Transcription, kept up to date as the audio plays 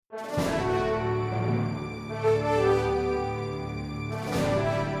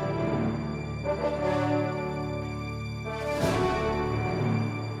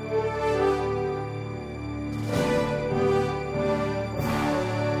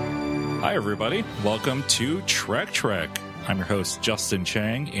Hi, everybody. Welcome to Trek. I'm your host, Justin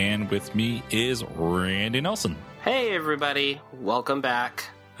Chang, and with me is Randy Nelson. Hey, everybody. Welcome back.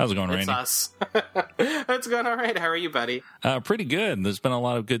 How's it going, Randy? It's us. It's going all right. How are you, buddy? Pretty good. There's been a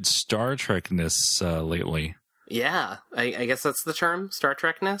lot of good Star Trek-ness lately. Yeah, I guess that's the term, Star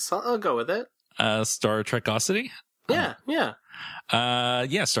Trek-ness. I'll go with it. Star Trekosity? Yeah.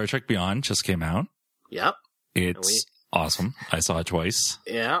 Star Trek Beyond just came out. Yep. It's awesome. I saw it twice.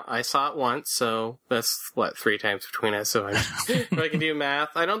 Yeah, I saw it once, so that's, 3 times between us, so if I can do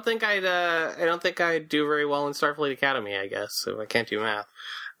math. I don't think I'd do very well in Starfleet Academy, I guess, so I can't do math.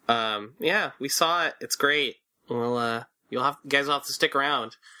 Yeah, we saw it. It's great. Well, you guys will have to stick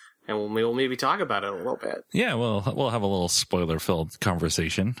around, and we'll maybe talk about it a little bit. Yeah, we'll have a little spoiler-filled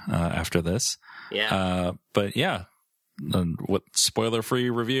conversation after this. Yeah. But yeah, with spoiler-free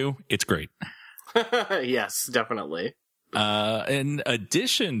review, it's great. Yes, definitely. In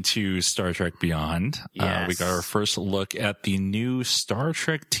addition to Star Trek Beyond, yes. We got our first look at the new Star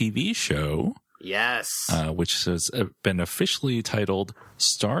Trek TV show. Yes. Which has been officially titled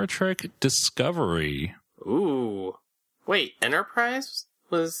Star Trek Discovery. Ooh. Wait, Enterprise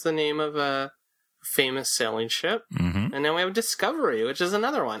was the name of a famous sailing ship. Mm-hmm. And now we have Discovery, which is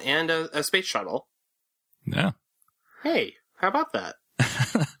another one, and a space shuttle. Yeah. Hey, how about that?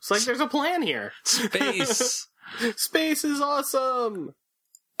 It's like there's a plan here. Space. Space is awesome.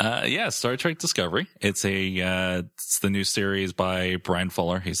 Star Trek Discovery. It's the new series by Brian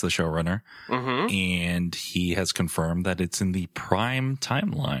Fuller. He's the showrunner. Mm-hmm. And he has confirmed that it's in the Prime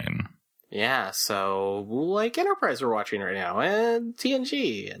timeline. Yeah, so like Enterprise we're watching right now, and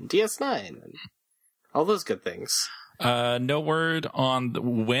TNG, and DS9, and all those good things. No word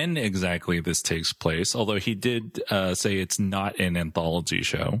on when exactly this takes place, although he did say it's not an anthology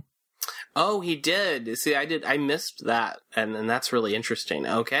show. Oh, he did. See, I missed that, and that's really interesting.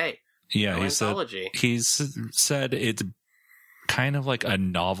 Okay. Yeah, no anthology. He's said it's kind of like a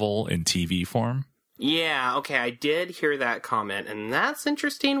novel in TV form. Yeah, okay, I did hear that comment, and that's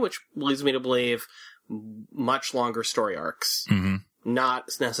interesting, which leads me to believe much longer story arcs. Mm-hmm. Not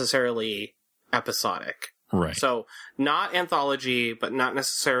necessarily episodic. Right. So, not anthology, but not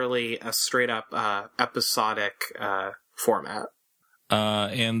necessarily a straight-up episodic format.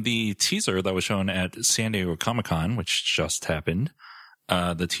 And the teaser that was shown at San Diego Comic-Con, which just happened,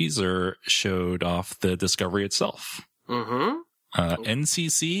 the teaser showed off the Discovery itself. Mm-hmm.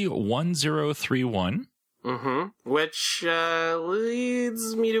 NCC 1031. Mm-hmm. Which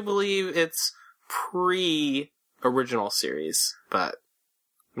leads me to believe it's pre-original series, but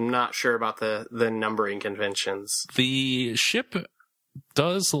I'm not sure about the numbering conventions. The ship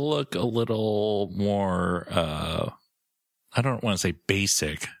does look a little more, I don't want to say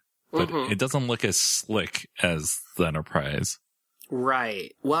basic, but It doesn't look as slick as the Enterprise.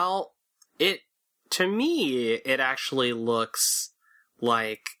 Right. Well, to me, it actually looks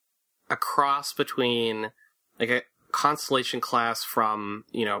like a cross between like a Constellation class from,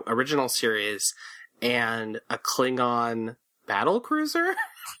 original series and a Klingon battle cruiser.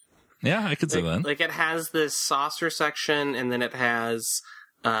 Yeah, I could see that. Like it has this saucer section and then it has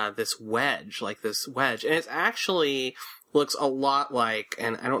this wedge. And it actually looks a lot like,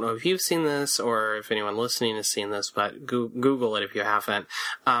 and I don't know if you've seen this or if anyone listening has seen this, but Google it if you haven't.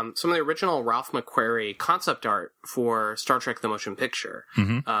 Some of the original Ralph McQuarrie concept art for Star Trek The Motion Picture,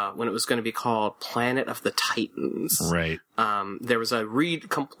 when it was going to be called Planet of the Titans. Right. There was a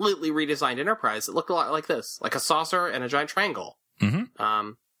completely redesigned Enterprise that looked a lot like this, like a saucer and a giant triangle.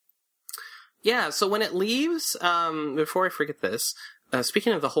 Mm-hmm. Yeah, so when it leaves, before I forget this,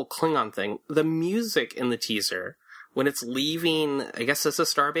 speaking of the whole Klingon thing, the music in the teaser, when it's leaving, I guess it's a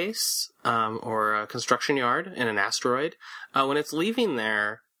starbase, or a construction yard in an asteroid, when it's leaving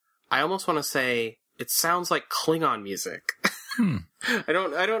there, I almost want to say it sounds like Klingon music. I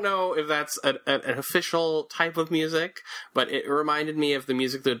don't know if that's an official type of music, but it reminded me of the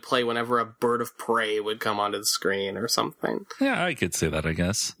music that would play whenever a bird of prey would come onto the screen or something. Yeah, I could say that, I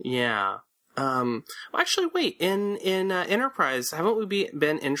guess. Yeah. Actually, wait, in Enterprise, haven't we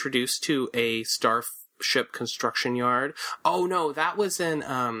been introduced to a starship construction yard? Oh no, that was in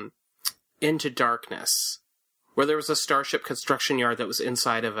Into Darkness, where there was a starship construction yard that was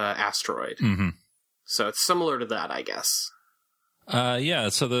inside of an asteroid. Mm-hmm. So it's similar to that, I guess. Yeah,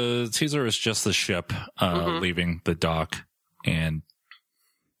 so the teaser is just the ship leaving the dock, and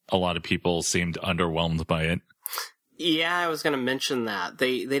a lot of people seemed underwhelmed by it. Yeah, I was going to mention that.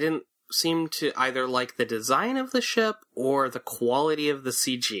 They didn't seem to either like the design of the ship or the quality of the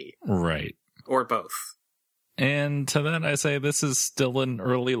CG. Right. Or both. And to that, I say this is still an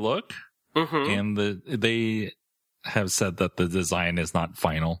early look. Mm-hmm. And they have said that the design is not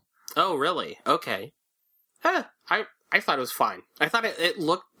final. Oh, really? Okay. I thought it was fine. I thought it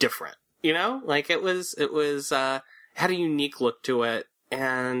looked different. You know, like it was had a unique look to it,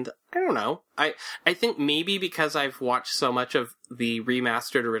 and I don't know. I think maybe because I've watched so much of the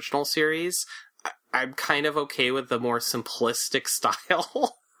remastered original series, I'm kind of okay with the more simplistic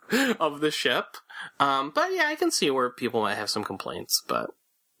style of the ship. But yeah, I can see where people might have some complaints, but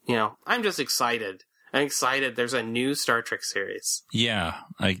you know, I'm just excited. I'm excited. There's a new Star Trek series. Yeah,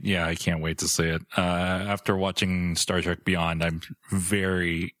 I can't wait to see it. After watching Star Trek Beyond, I'm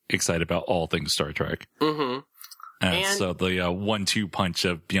very excited about all things Star Trek. Mm-hmm. And so the 1-2 punch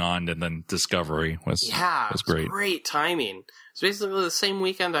of Beyond and then Discovery was great. Great timing. So basically, the same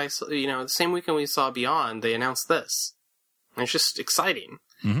weekend the same weekend we saw Beyond, they announced this. And it's just exciting.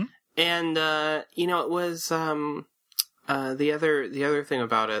 Mm-hmm. And it was the other thing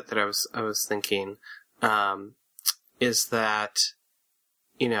about it that I was thinking is that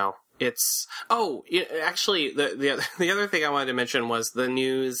it's actually the other thing I wanted to mention was the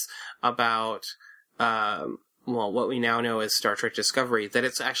news about what we now know as Star Trek Discovery, that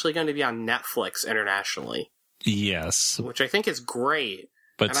it's actually going to be on Netflix internationally. Yes, which I think is great.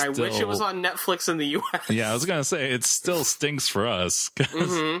 But I wish it was on Netflix in the U.S. Yeah, I was gonna say it still stinks for us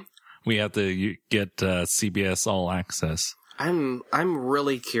because we have to get CBS All Access. I'm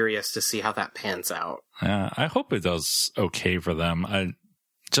really curious to see how that pans out. I hope it does okay for them.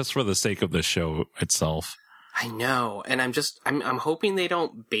 Just for the sake of the show itself. I know, and I'm hoping they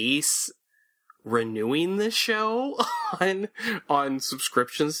don't base renewing this show on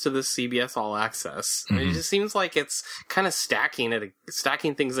subscriptions to the CBS All Access. Mm-hmm. It just seems like it's kind of stacking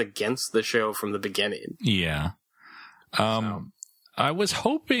things against the show from the beginning. Yeah. I was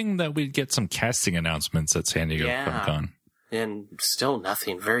hoping that we'd get some casting announcements at San Diego Comic-Con. And still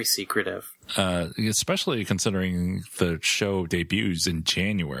nothing. Very secretive. Especially considering the show debuts in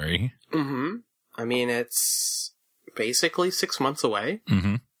January. Mm-hmm. I mean, it's basically 6 months away.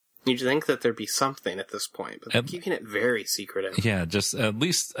 Mm-hmm. You'd think that there'd be something at this point, but they're keeping it very secretive. Yeah, just at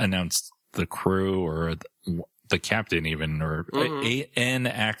least announce the crew or the captain even, or an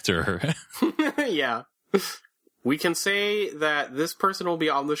actor. Yeah. We can say that this person will be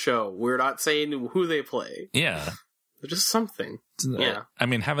on the show. We're not saying who they play. Yeah. Just something. Yeah. I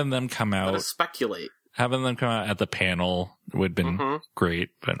mean, having them come out. Let us speculate. Having them come out at the panel would have been great.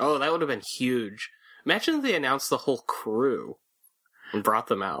 But oh, that would have been huge. Imagine if they announced the whole crew and brought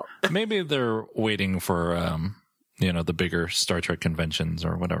them out. Maybe they're waiting for, the bigger Star Trek conventions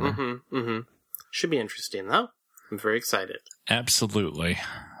or whatever. Mm-hmm. Mm-hmm. Should be interesting, though. I'm very excited. Absolutely.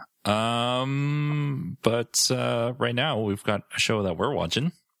 But right now we've got a show that we're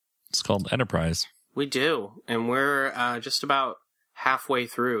watching. It's called Enterprise. We do, and we're just about halfway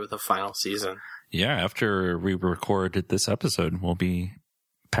through the final season. Yeah, after we recorded this episode, we'll be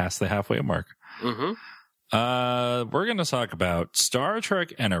past the halfway mark. Mm-hmm. We're going to talk about Star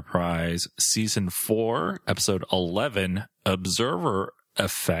Trek Enterprise Season 4, Episode 11, Observer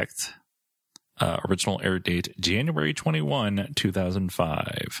Effect. Original air date, January 21,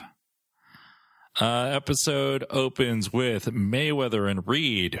 2005. Episode opens with Mayweather and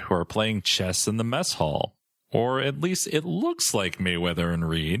Reed, who are playing chess in the mess hall. Or at least it looks like Mayweather and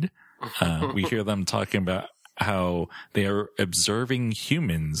Reed. We hear them talking about how they are observing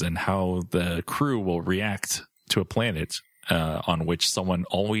humans and how the crew will react to a planet on which someone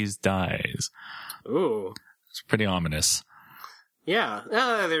always dies. Ooh. It's pretty ominous. Yeah.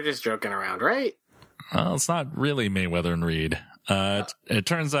 They're just joking around, right? Well, it's not really Mayweather and Reed. It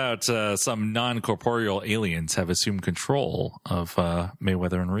turns out some non-corporeal aliens have assumed control of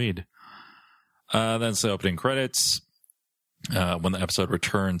Mayweather and Reed. Then it's the opening credits. When the episode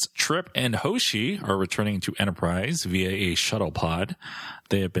returns, Trip and Hoshi are returning to Enterprise via a shuttle pod.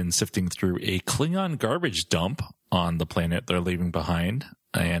 They have been sifting through a Klingon garbage dump on the planet they're leaving behind,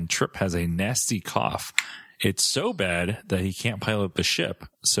 and Trip has a nasty cough. It's so bad that he can't pilot the ship,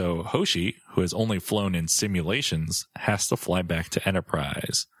 so Hoshi, who has only flown in simulations, has to fly back to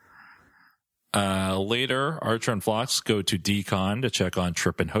Enterprise. Later, Archer and Phlox go to Decon to check on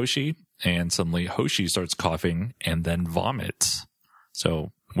Trip and Hoshi, and suddenly Hoshi starts coughing and then vomits.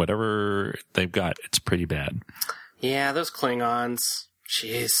 So whatever they've got, it's pretty bad. Yeah, those Klingons.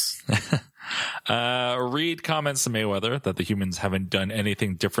 Jeez. Reed comments to Mayweather that the humans haven't done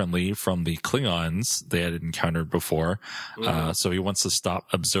anything differently from the Klingons they had encountered before. So he wants to stop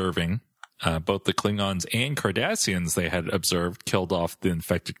observing. Both the Klingons and Cardassians they had observed killed off the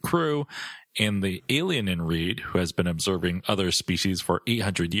infected crew, and the alien in Reed, who has been observing other species for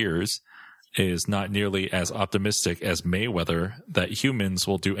 800 years, is not nearly as optimistic as Mayweather that humans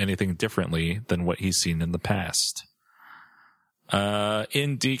will do anything differently than what he's seen in the past.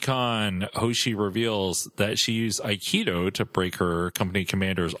 In Decon, Hoshi reveals that she used Aikido to break her company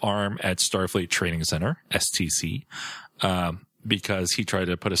commander's arm at Starfleet Training Center, STC, because he tried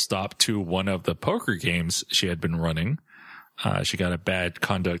to put a stop to one of the poker games she had been running. She got a bad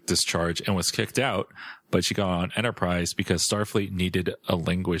conduct discharge and was kicked out, but she got on Enterprise because Starfleet needed a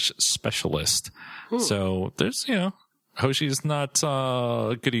language specialist. So there's, Hoshi's not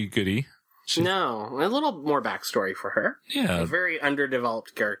goody-goody. No, a little more backstory for her. Yeah. A very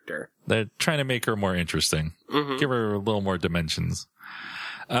underdeveloped character. They're trying to make her more interesting. Mm-hmm. Give her a little more dimensions.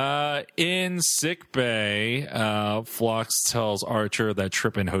 In sickbay, Phlox tells Archer that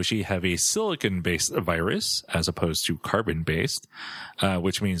Trip and Hoshi have a silicon-based virus as opposed to carbon-based,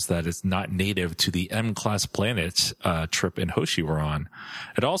 which means that it's not native to the M-class planet Trip and Hoshi were on.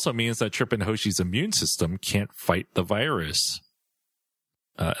 It also means that Trip and Hoshi's immune system can't fight the virus.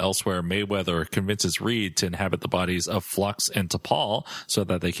 Elsewhere, Mayweather convinces Reed to inhabit the bodies of Phlox and T'Pol so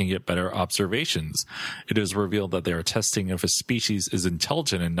that they can get better observations. It is revealed that they are testing if a species is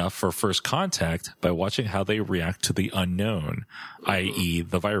intelligent enough for first contact by watching how they react to the unknown, i.e.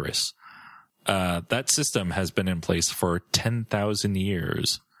 the virus. That system has been in place for 10,000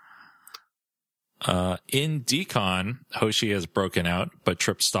 years. In Decon, Hoshi has broken out, but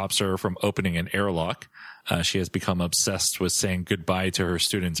Trip stops her from opening an airlock. She has become obsessed with saying goodbye to her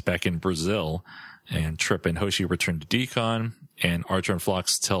students back in Brazil, and Trip and Hoshi return to Decon, and Archer and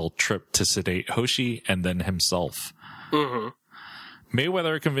Phlox tell Trip to sedate Hoshi and then himself. Mm-hmm.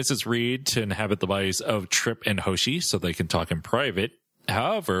 Mayweather convinces Reed to inhabit the bodies of Trip and Hoshi so they can talk in private.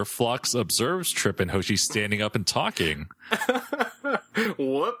 However, Phlox observes Trip and Hoshi standing up and talking.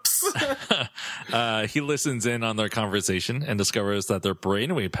 Whoops. He listens in on their conversation and discovers that their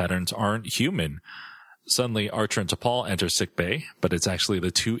brainwave patterns aren't human. Suddenly, Archer and T'Pol enter sickbay, but it's actually the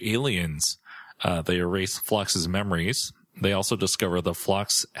two aliens. They erase Phlox's memories. They also discover that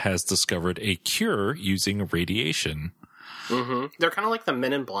Phlox has discovered a cure using radiation. Mm-hmm. They're kind of like the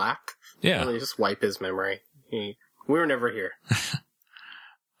Men in Black. Yeah. They just wipe his memory. We were never here.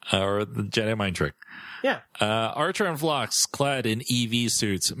 Or the Jedi mind trick. Yeah. Archer and Phlox, clad in EV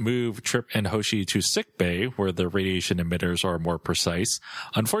suits, move Trip and Hoshi to sickbay, where the radiation emitters are more precise.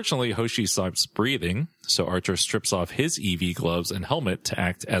 Unfortunately, Hoshi stops breathing, so Archer strips off his EV gloves and helmet to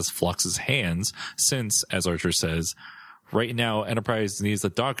act as Phlox's hands, since, as Archer says, right now Enterprise needs a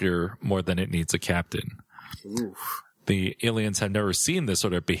doctor more than it needs a captain. Oof. The aliens had never seen this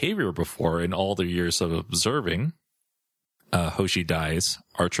sort of behavior before in all their years of observing. Hoshi dies.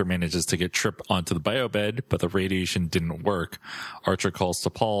 Archer manages to get Trip onto the biobed, but the radiation didn't work. Archer calls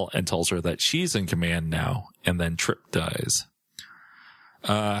T'Pol and tells her that she's in command now, and then Trip dies.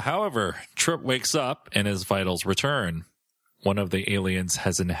 However, Trip wakes up and his vitals return. One of the aliens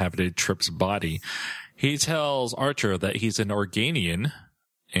has inhabited Trip's body. He tells Archer that he's an Organian,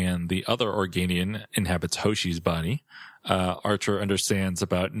 and the other Organian inhabits Hoshi's body. Archer understands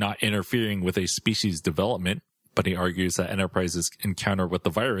about not interfering with a species' development, but he argues that Enterprise's encounter with the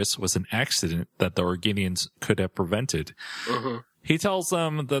virus was an accident that the Organians could have prevented. Mm-hmm. He tells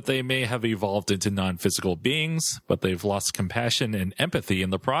them that they may have evolved into non-physical beings, but they've lost compassion and empathy in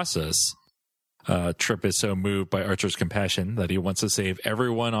the process. Trip is so moved by Archer's compassion that he wants to save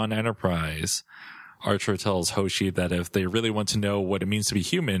everyone on Enterprise. Archer tells Hoshi that if they really want to know what it means to be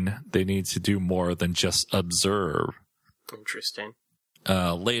human, they need to do more than just observe. Interesting.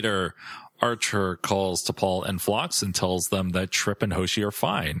 Later, Archer calls T'Pol and Phlox and tells them that Trip and Hoshi are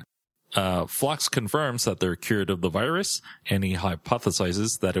fine. Phlox confirms that they're cured of the virus, and he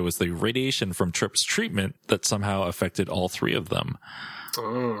hypothesizes that it was the radiation from Trip's treatment that somehow affected all three of them.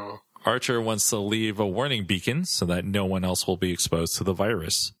 Oh. Archer wants to leave a warning beacon so that no one else will be exposed to the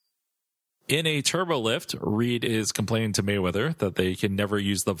virus. In a turbolift, Reed is complaining to Mayweather that they can never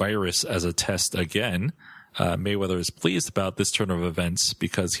use the virus as a test again. Mayweather is pleased about this turn of events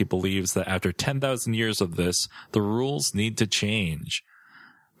because he believes that after 10,000 years of this, the rules need to change.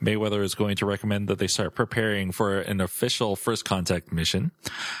 Mayweather is going to recommend that they start preparing for an official first contact mission.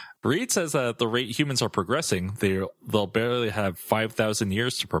 Reed says that at the rate humans are progressing, they'll barely have 5,000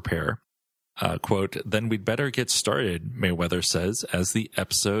 years to prepare. Quote, then we'd better get started, Mayweather says, as the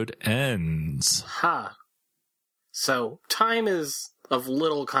episode ends. Ha. So, time is of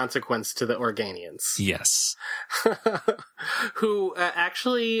little consequence to the Organians. Yes. Who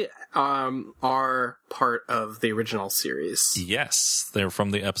actually are part of the original series. Yes. They're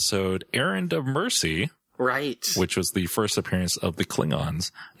from the episode Errand of Mercy. Right. Which was the first appearance of the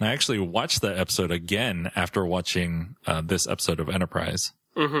Klingons. And I actually watched that episode again after watching this episode of Enterprise.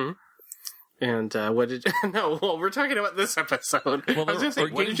 Mm-hmm. And what did no? Well, we're talking about this episode. Well, I was going to say,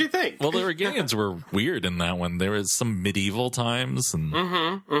 what did you think? Well, the Organians were weird in that one. There was some medieval times, and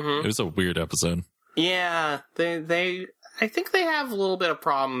it was a weird episode. Yeah, they. I think they have a little bit of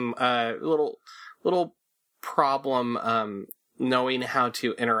problem. Little problem. Knowing how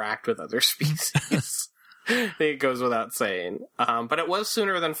to interact with other species. It goes without saying. But it was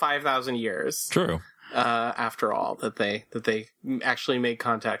sooner than 5,000 years. True. After all, that they actually made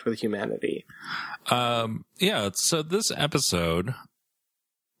contact with humanity. Yeah. So this episode,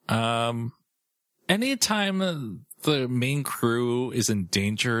 anytime the main crew is in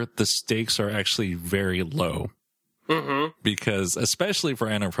danger, the stakes are actually very low. Because especially for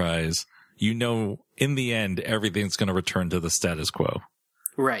Enterprise, you know, in the end, everything's going to return to the status quo.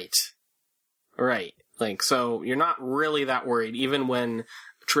 Right. Like, so you're not really that worried, even when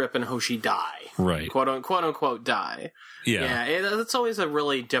Trip and Hoshi die. Right. Quote unquote die. Yeah. Yeah. It's always a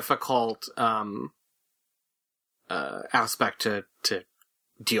really difficult, aspect to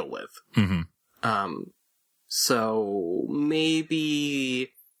deal with. So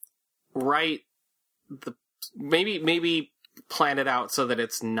maybe maybe plan it out so that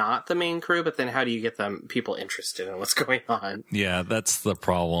it's not the main crew, but then how do you get people interested in what's going on? Yeah, that's the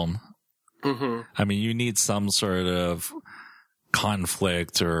problem. I mean, you need some sort of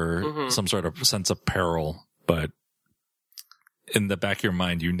conflict or some sort of sense of peril, but in the back of your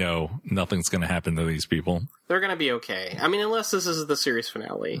mind, you know nothing's going to happen to these people. They're going to be okay. I mean, unless this is the series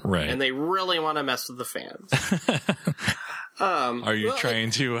finale. Right. And they really want to mess with the fans. Are you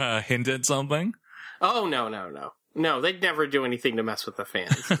trying to hint at something? Oh, no. No, they'd never do anything to mess with the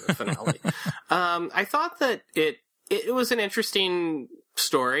fans in the finale. I thought that it was an interesting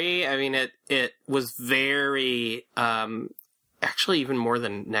story. I mean, it was very, actually even more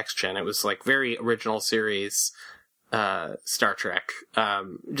than Next Gen. It was like very original series, Star Trek.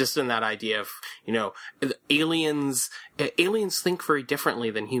 Just in that idea of, you know, aliens think very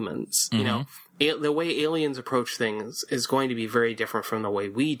differently than humans, you know? The way aliens approach things is going to be very different from the way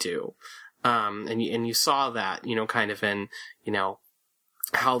we do. And you saw that, you know, kind of in, you know,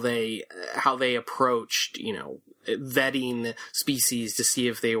 how they approached, you know, vetting species to see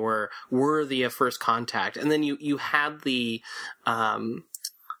if they were worthy of first contact. And then you had the kind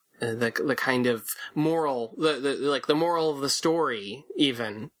of moral, the moral of the story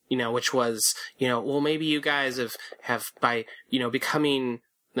even, you know, which was, you know, well, maybe you guys have by, you know, becoming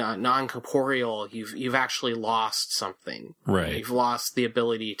non-corporeal, you've actually lost something. Right. You've lost the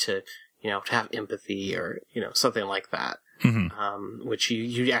ability to, you know, to have empathy or, you know, something like that. Which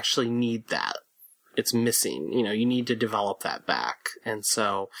you actually need that. It's missing. You know, you need to develop that back. And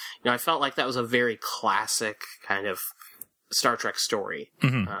so, you know, I felt like that was a very classic kind of Star Trek story,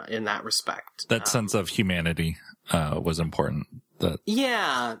 in that respect. That sense of humanity, was important.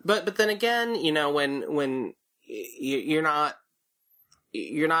 Yeah. But then again, you know, when you're not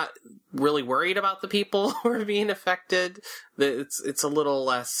really worried about the people who are being affected, it's a little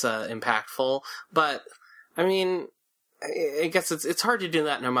less impactful. But I mean, I guess it's hard to do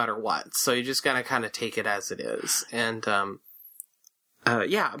that no matter what. So you just gotta kind of take it as it is. And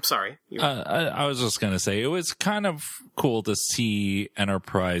yeah, I'm sorry. I was just gonna say it was kind of cool to see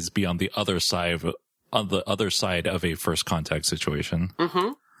Enterprise be on the other side of a first contact situation.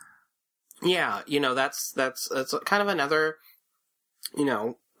 Yeah, you know, that's kind of another, you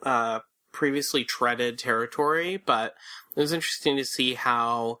know, previously treaded territory, but it was interesting to see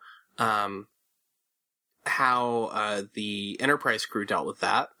how the Enterprise crew dealt with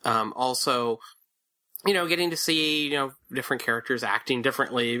that. Also, you know, getting to see, you know, different characters acting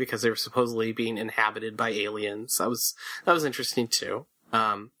differently because they were supposedly being inhabited by aliens. That was interesting too.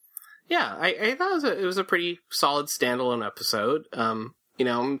 Yeah, I thought it was a pretty solid standalone episode. You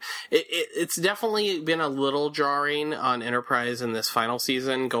know, it's definitely been a little jarring on Enterprise in this final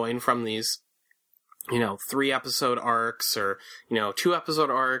season, going from these, you know, 3-episode arcs or, you know, 2-episode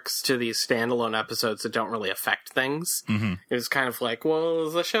arcs to these standalone episodes that don't really affect things. It was kind of like,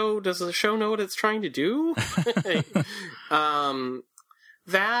 well, does the show know what it's trying to do?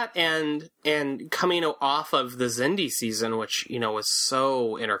 That and coming off of the Xindi season, which, you know, was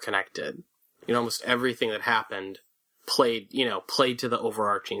so interconnected. You know, almost everything that happened played to the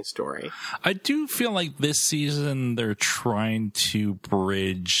overarching story. I do feel like this season they're trying to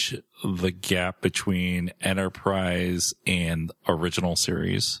bridge the gap between Enterprise and original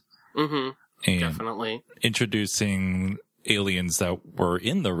series. And definitely introducing aliens that were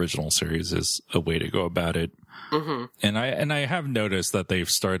in the original series is a way to go about it. And I have noticed that they've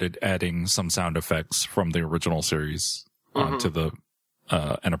started adding some sound effects from the original series onto the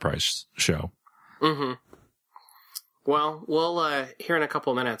Enterprise show. Well, we'll here in a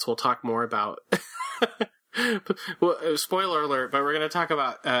couple minutes, we'll talk more about... Well, spoiler alert, but we're going to talk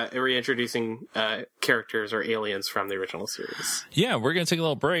about reintroducing characters or aliens from the original series. Yeah, we're going to take a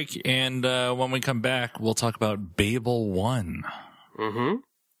little break, and when we come back, we'll talk about Babel 1. Mm-hmm.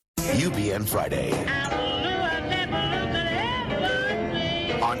 UBN Friday.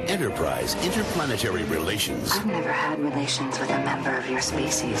 On Enterprise, interplanetary relations I've never had relations with a member of your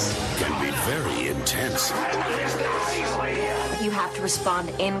species. can be very intense. You have to respond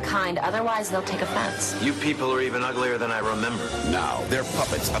in kind, otherwise they'll take offense. You people are even uglier than I remember. Now, they're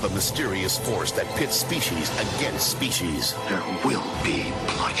puppets of a mysterious force that pits species against species. There will be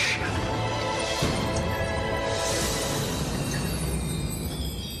bloodshed.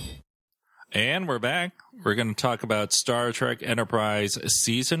 And we're back. We're going to talk about Star Trek Enterprise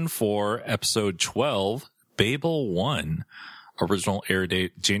Season 4, Episode 12, Babel 1. Original air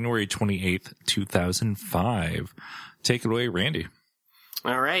date January 28th, 2005. Take it away, Randy.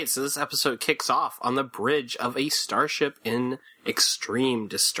 All right, so this episode kicks off on the bridge of a starship in extreme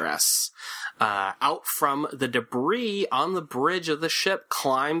distress. Out from the debris on the bridge of the ship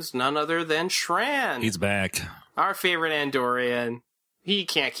climbs none other than Shran. He's back. Our favorite Andorian. He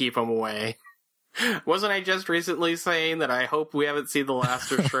can't keep him away. Wasn't I just recently saying that I hope we haven't seen the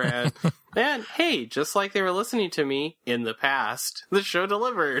last of Shran? And hey, just like they were listening to me in the past, the show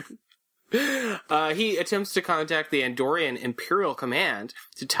delivered. He attempts to contact the Andorian Imperial Command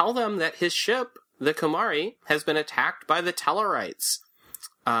to tell them that his ship, the Kumari, has been attacked by the Tellarites.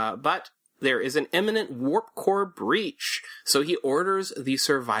 But there is an imminent warp core breach, so he orders the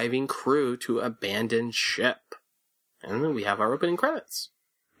surviving crew to abandon ship. And then we have our opening credits.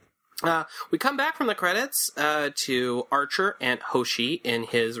 We come back from the credits to Archer and Hoshi in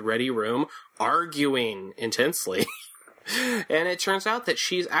his ready room arguing intensely. And it turns out that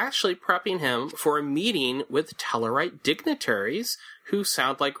she's actually prepping him for a meeting with Tellarite dignitaries who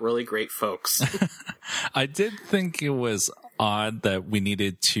sound like really great folks. I did think it was odd that we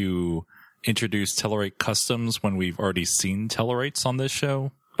needed to introduce Tellarite customs when we've already seen Tellarites on this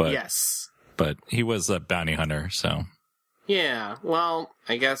show. But yes. But he was a bounty hunter, so. Yeah, well,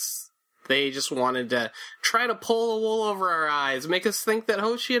 I guess they just wanted to try to pull the wool over our eyes, make us think that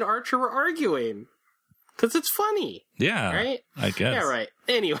Hoshi and Archer were arguing. Because it's funny. Yeah. Right? I guess. Yeah, right.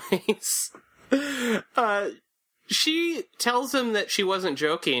 Anyways. She tells him that she wasn't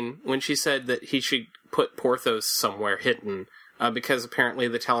joking when she said that he should put Porthos somewhere hidden. Because apparently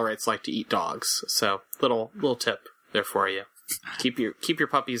the Tellarites like to eat dogs. So, little tip there for you. Keep your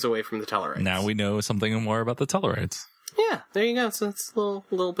puppies away from the Tellarites. Now we know something more about the Tellarites. Yeah, there you go. So it's a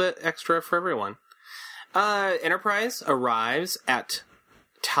little bit extra for everyone. Enterprise arrives at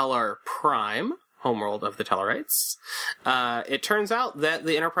Tellar Prime, homeworld of the Tellarites. It turns out that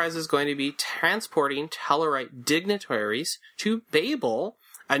the Enterprise is going to be transporting Tellarite dignitaries to Babel,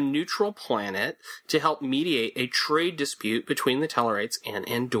 a neutral planet, to help mediate a trade dispute between the Tellarites and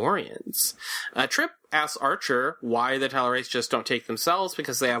Andorians. Trip asks Archer why the Tellarites just don't take themselves,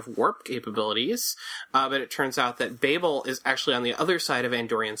 because they have warp capabilities, but it turns out that Babel is actually on the other side of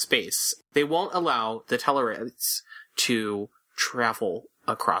Andorian space. They won't allow the Tellarites to travel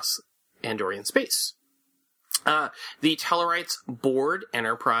across Andorian space. The Tellarites board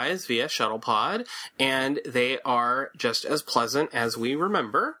Enterprise via shuttle pod, and they are just as pleasant as we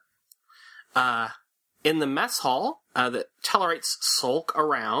remember. In the mess hall, the Tellarites sulk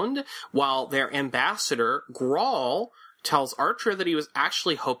around, while their ambassador, Grawl, tells Archer that he was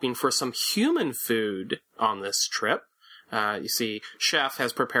actually hoping for some human food on this trip. You see, Chef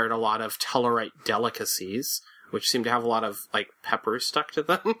has prepared a lot of Tellarite delicacies, which seem to have a lot of, pepper stuck to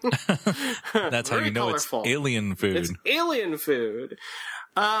them. That's how you know colorful. It's alien food. It's alien food.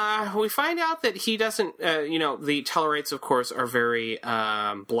 We find out that he doesn't, the Tellarites, of course, are very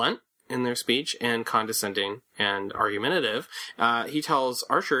blunt in their speech and condescending and argumentative. He tells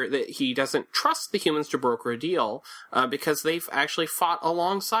Archer that he doesn't trust the humans to broker a deal because they've actually fought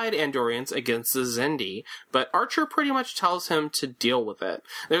alongside Andorians against the Xindi. But Archer pretty much tells him to deal with it.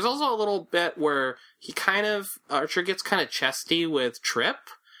 There's also a little bit where Archer gets kind of chesty with Trip.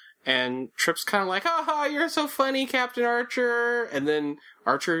 And Trip's kind of like, "Haha, you're so funny, Captain Archer." And then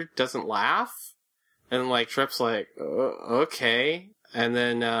Archer doesn't laugh. And Trip's like, okay. And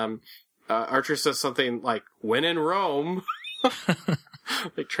then Archer says something like, "When in Rome."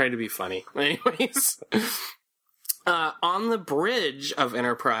 Trying to be funny. Anyways. On the bridge of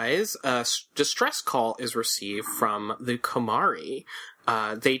Enterprise, a distress call is received from the Kumari.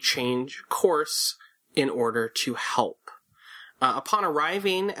 They change course in order to help. Upon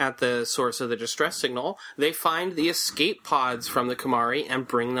arriving at the source of the distress signal, they find the escape pods from the Kumari and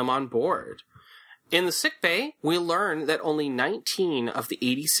bring them on board. In the sickbay, we learn that only 19 of the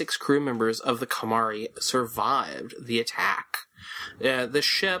 86 crew members of the Kamari survived the attack. The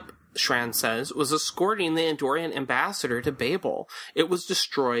ship, Shran says, was escorting the Andorian ambassador to Babel. It was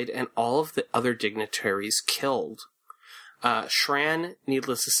destroyed and all of the other dignitaries killed. Shran,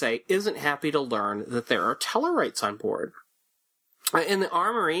 needless to say, isn't happy to learn that there are Tellarites on board. In the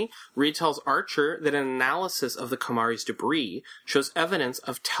armory, Reed tells Archer that an analysis of the Kamari's debris shows evidence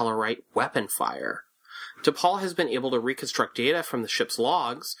of Tellarite weapon fire. T'Pol has been able to reconstruct data from the ship's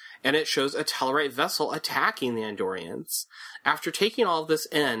logs, and it shows a Tellarite vessel attacking the Andorians. After taking all of this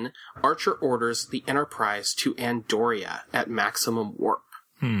in, Archer orders the Enterprise to Andoria at maximum warp.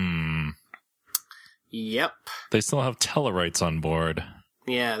 Yep. They still have Tellarites on board.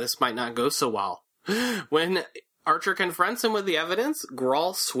 Yeah, this might not go so well. When Archer confronts him with the evidence,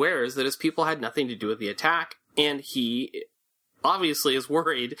 Grawl swears that his people had nothing to do with the attack, and he obviously is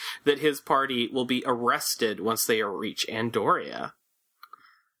worried that his party will be arrested once they reach Andoria.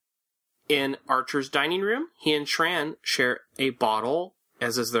 In Archer's dining room, he and Shran share a bottle,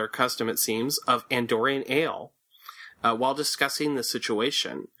 as is their custom it seems, of Andorian ale. While discussing the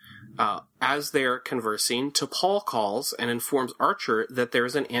situation, as they're conversing, T'Pol calls and informs Archer that there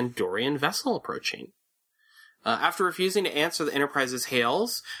is an Andorian vessel approaching. After refusing to answer the Enterprise's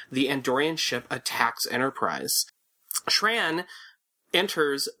hails, the Andorian ship attacks Enterprise. Shran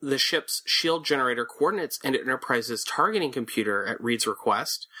enters the ship's shield generator coordinates into Enterprise's targeting computer at Reed's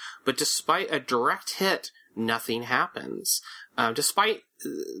request, but despite a direct hit, nothing happens. Despite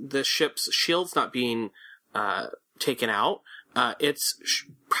the ship's shields not being taken out, its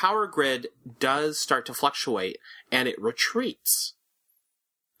power grid does start to fluctuate, and it retreats.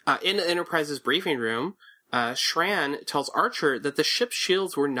 In the Enterprise's briefing room, Shran tells Archer that the ship's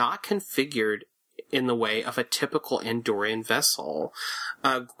shields were not configured in the way of a typical Andorian vessel.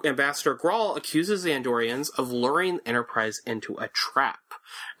 Ambassador Grawl accuses the Andorians of luring the Enterprise into a trap.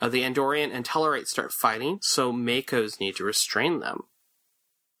 The Andorian and Tellarite start fighting, so Makos need to restrain them.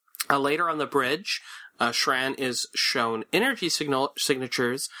 Later on the bridge, Shran is shown energy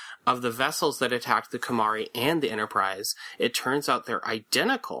signatures of the vessels that attacked the Kamari and the Enterprise. It turns out they're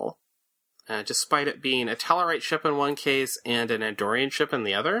identical, despite it being a Tellarite ship in one case and an Andorian ship in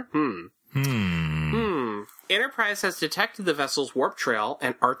the other. Enterprise has detected the vessel's warp trail,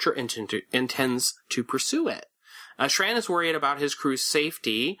 and Archer intends to pursue it. Shran is worried about his crew's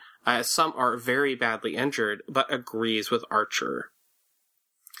safety, as some are very badly injured, but agrees with Archer.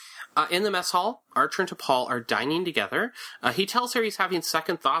 In the mess hall, Archer and T'Pol are dining together. He tells her he's having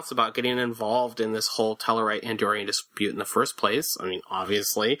second thoughts about getting involved in this whole Tellarite-Andorian dispute in the first place. I mean,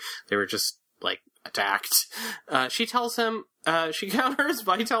 obviously, they were just, attacked. She tells him, she counters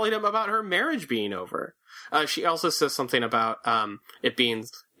by telling him about her marriage being over. She also says something about, it being,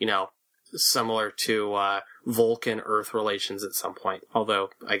 similar to, Vulcan-Earth relations at some point. Although,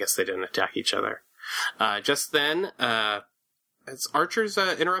 I guess they didn't attack each other. Just then, as Archer's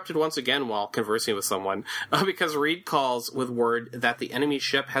interrupted once again while conversing with someone, because Reed calls with word that the enemy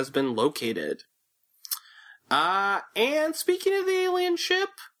ship has been located. And speaking of the alien ship,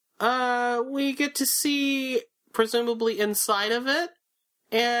 we get to see, presumably inside of it,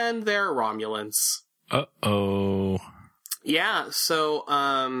 and they're Romulans. Uh-oh. Yeah, so,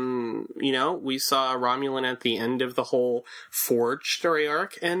 we saw a Romulan at the end of the whole Forge story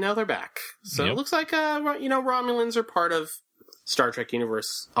arc, and now they're back. So It looks like, Romulans are part of Star Trek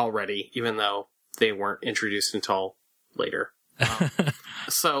universe already, even though they weren't introduced until later.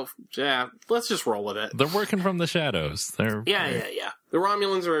 So, yeah, let's just roll with it. They're working from the shadows. Yeah. The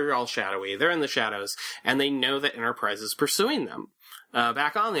Romulans are all shadowy. They're in the shadows, and they know that Enterprise is pursuing them.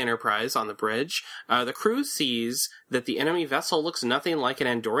 Back on the Enterprise, on the bridge, the crew sees that the enemy vessel looks nothing like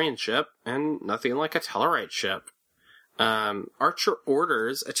an Andorian ship, and nothing like a Tellarite ship. Archer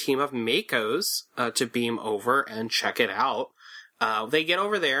orders a team of Makos to beam over and check it out. They get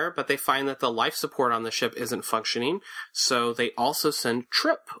over there, but they find that the life support on the ship isn't functioning, so they also send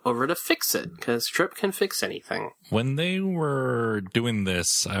Trip over to fix it, because Trip can fix anything. When they were doing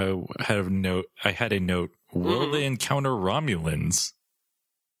this, I had a note, will they encounter Romulans?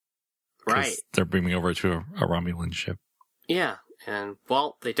 Right. They're beaming over to a Romulan ship. Yeah, and,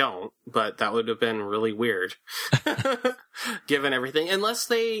 well, they don't, but that would have been really weird, given everything. Unless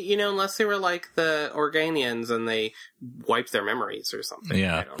they were like the Organians and they wiped their memories or something.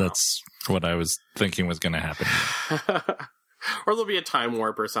 Yeah, that's what I was thinking was going to happen. Or there'll be a time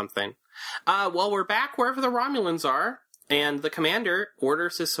warp or something. Well, we're back wherever the Romulans are, and the commander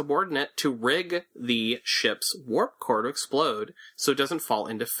orders his subordinate to rig the ship's warp core to explode so it doesn't fall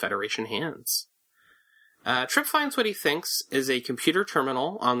into Federation hands. Trip finds what he thinks is a computer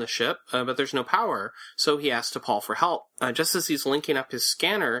terminal on the ship, but there's no power, so he asks T'Pol for help. Just as he's linking up his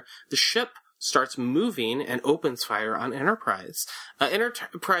scanner, the ship starts moving and opens fire on Enterprise.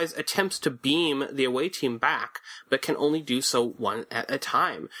 Enterprise attempts to beam the away team back, but can only do so one at a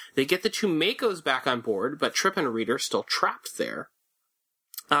time. They get the two Makos back on board, but Trip and Reed are still trapped there.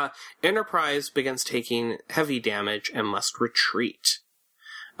 Enterprise begins taking heavy damage and must retreat.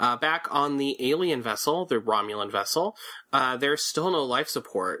 Back on the alien vessel, the Romulan vessel, there's still no life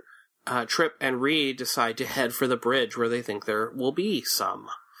support. Trip and Reed decide to head for the bridge where they think there will be some.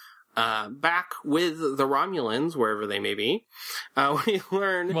 Back with the Romulans, wherever they may be, we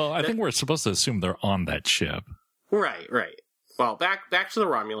learn... Well, I think we're supposed to assume they're on that ship. Right. Well, back to the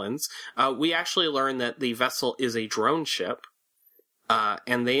Romulans, we actually learn that the vessel is a drone ship,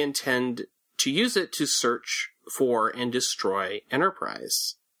 and they intend to use it to search for and destroy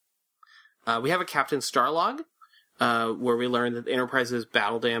Enterprise. We have a Captain Starlog, where we learn that Enterprise's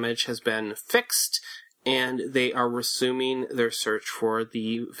battle damage has been fixed, and they are resuming their search for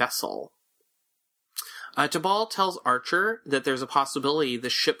the vessel. T'Pol tells Archer that there's a possibility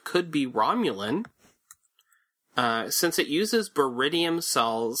the ship could be Romulan, since it uses baridium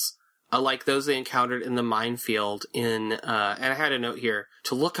cells like those they encountered in the minefield in, and I had a note here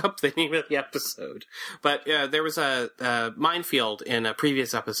to look up the name of the episode, but there was a minefield in a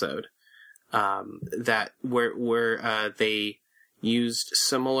previous episode that where they used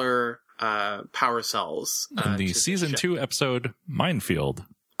similar power cells in the season 2 episode Minefield.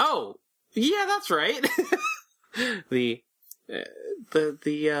 Oh, yeah, that's right. the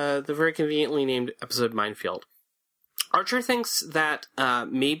very conveniently named episode Minefield. Archer thinks that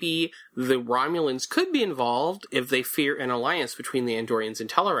maybe the Romulans could be involved if they fear an alliance between the Andorians and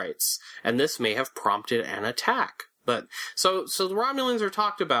Tellarites, and this may have prompted an attack. But so the Romulans are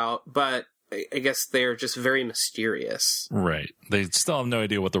talked about, but I guess they're just very mysterious. Right. They still have no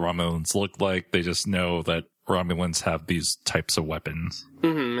idea what the Romulans look like. They just know that Romulans have these types of weapons.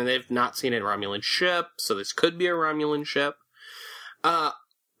 Mm-hmm, and they've not seen a Romulan ship, so this could be a Romulan ship.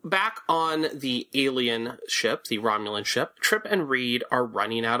 Back on the alien ship, the Romulan ship, Trip and Reed are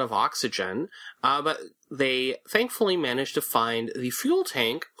running out of oxygen, but they thankfully manage to find the fuel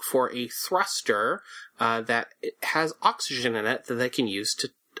tank for a thruster that has oxygen in it that they can use to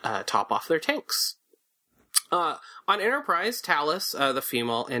top off their tanks. On Enterprise, Talos, the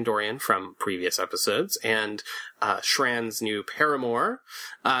female Andorian from previous episodes, and Shran's new paramour,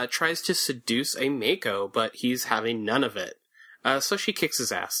 tries to seduce a Mako, but he's having none of it. So she kicks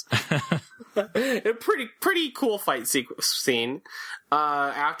his ass. A pretty cool fight scene.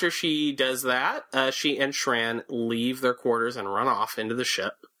 After she does that, she and Shran leave their quarters and run off into the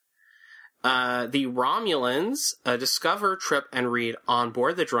ship. The Romulans discover Trip and Reed on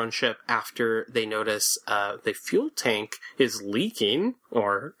board the drone ship after they notice the fuel tank is leaking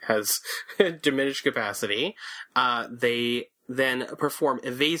or has diminished capacity. They then perform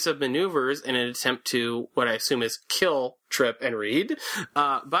evasive maneuvers in an attempt to, what I assume is, kill Trip and Reed.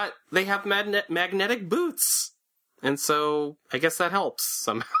 But they have magnetic boots. And so I guess that helps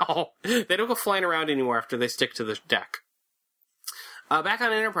somehow. They don't go flying around anymore after they stick to the deck. Back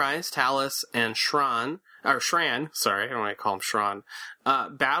on Enterprise, Talos and Shran, sorry, I don't want to call him Shran,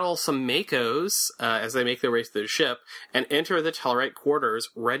 battle some Makos as they make their way through the ship and enter the Tellarite quarters,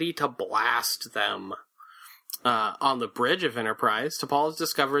 ready to blast them. On the bridge of Enterprise, T'Pol has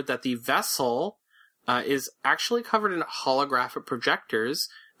discovered that the vessel is actually covered in holographic projectors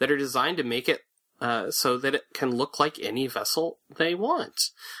that are designed to make it so that it can look like any vessel they want.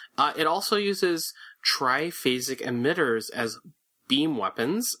 It also uses triphasic emitters as beam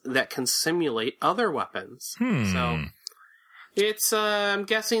weapons that can simulate other weapons. So it's, I'm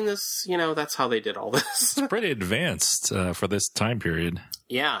guessing this, that's how they did all this. It's pretty advanced for this time period.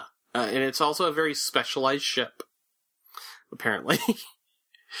 Yeah. And it's also a very specialized ship, apparently.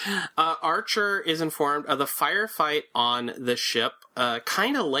 Archer is informed of the firefight on the ship,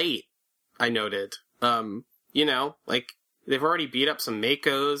 kind of late, I noted. They've already beat up some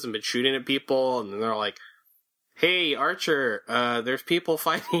Makos and been shooting at people, and they're like, hey, Archer, there's people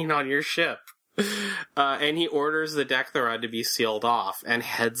fighting on your ship. And he orders the Dectharod to be sealed off and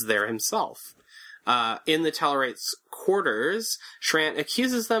heads there himself. In the Tellarites' quarters, Shran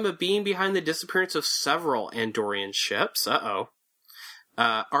accuses them of being behind the disappearance of several Andorian ships.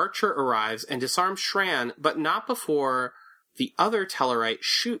 Archer arrives and disarms Shran, but not before the other Tellarite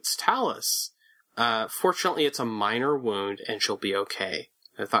shoots Talos. Fortunately, it's a minor wound, and she'll be okay.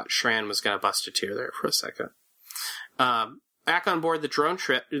 I thought Shran was going to bust a tear there for a second. Back on board the drone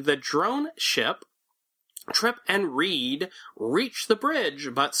ship, Trip and Reed reach the bridge,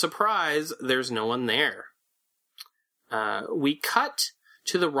 but surprise, there's no one there. we cut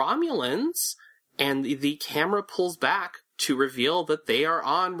to the Romulans, and the camera pulls back to reveal that they are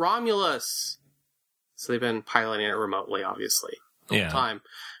on Romulus. So they've been piloting it remotely, obviously, the whole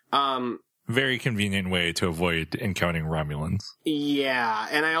time. Very convenient way to avoid encountering Romulans. Yeah,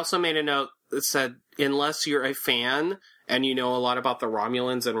 and I also made a note that said, unless you're a fan and you know a lot about the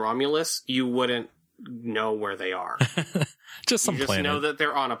Romulans and Romulus, you wouldn't know where they are. Just some you just planet. know that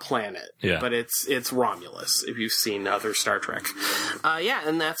they're on a planet. Yeah. But it's Romulus, if you've seen other Star Trek.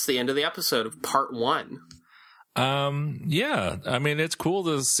 And that's the end of the episode of part 1. Yeah, I mean, it's cool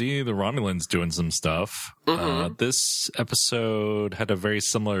to see the Romulans doing some stuff. This episode had a very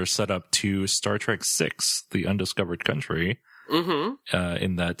similar setup to Star Trek VI, The Undiscovered Country,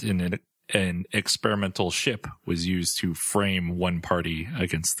 in that an experimental ship was used to frame one party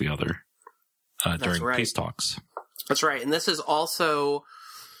against the other during peace talks. That's right. And this is also,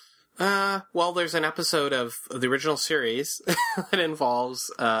 there's an episode of the original series that involves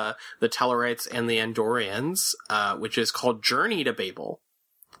the Tellarites and the Andorians, which is called Journey to Babel.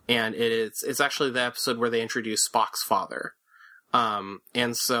 And it's actually the episode where they introduce Spock's father.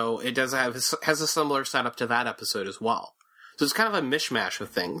 And so it has a similar setup to that episode as well. So it's kind of a mishmash of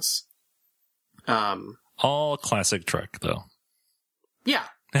things. All classic Trek, though. Yeah.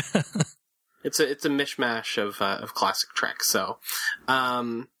 It's a mishmash of classic Trek. So,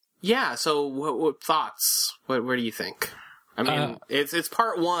 so what thoughts? Where do you think? I mean, it's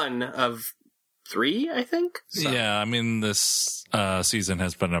part 1 of 3, I think. So. Yeah, I mean, this season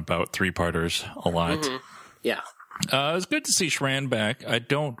has been about 3-parters a lot. Yeah. It was good to see Shran back. I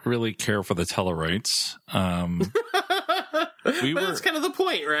don't really care for the Tellarites. That's kind of the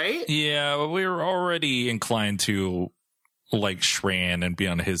point, right? Yeah, we were already inclined to like Shran and be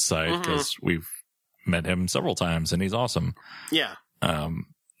on his side because we've met him several times and he's awesome. Yeah.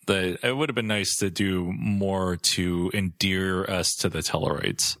 It would have been nice to do more to endear us to the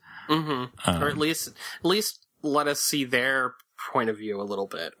Tellarites. Or at least let us see their point of view a little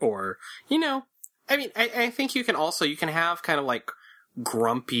bit. Or, I mean, I think you can have kind of like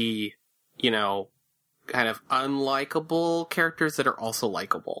grumpy, kind of unlikable characters that are also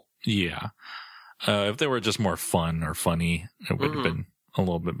likable. Yeah. If they were just more fun or funny, it would have been a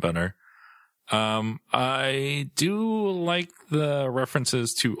little bit better. I do like the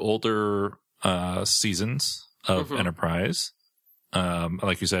references to older seasons of Enterprise.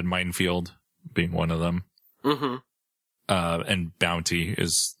 Like you said, Minefield being one of them. And Bounty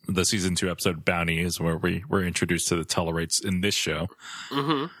is the season 2 episode. Bounty is where we were introduced to the Tellarites in this show.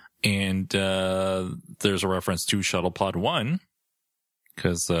 And there's a reference to Shuttle Pod 1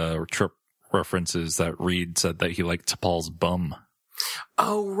 because Trip references that Reed said that he liked T'Pol's bum.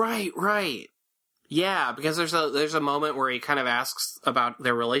 Oh, right. Yeah, because there's a moment where he kind of asks about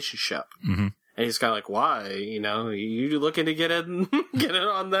their relationship. And he's kind of like, why? You looking to get in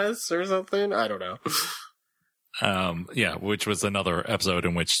on this or something? I don't know. Yeah, which was another episode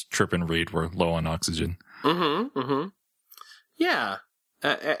in which Trip and Reed were low on oxygen. Yeah.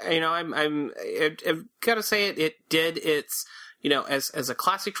 I've got to say it did its, as a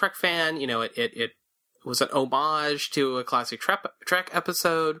classic Trek fan, it was an homage to a classic Trek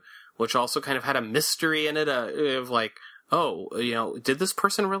episode, which also kind of had a mystery in it of like, did this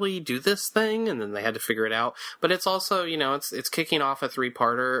person really do this thing? And then they had to figure it out. But it's also, it's kicking off a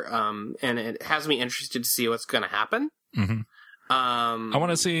 3-parter, and it has me interested to see what's going to happen. I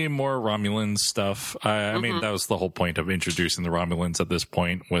want to see more Romulan stuff. I mean, that was the whole point of introducing the Romulans at this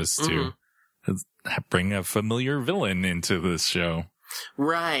point, was to bring a familiar villain into this show.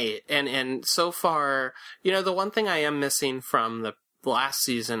 Right. And so far, the one thing I am missing from the last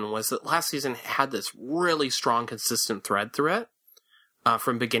season was that last season had this really strong, consistent thread through it,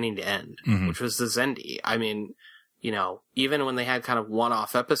 from beginning to end, which was the Xindi. I mean, even when they had kind of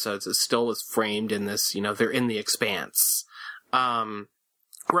one-off episodes, it still was framed in this, they're in the expanse.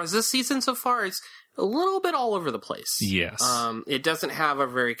 Whereas this season so far is a little bit all over the place. Yes. It doesn't have a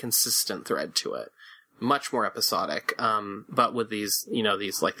very consistent thread to it. Much more episodic, but with these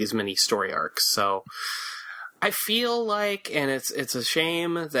mini story arcs. So I feel like, and it's a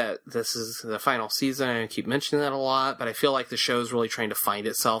shame that this is the final season, and I keep mentioning that a lot, but I feel like the show's really trying to find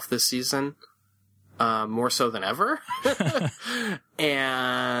itself this season, more so than ever.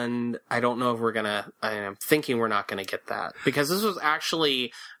 And I don't know if I'm thinking we're not gonna get that. Because this was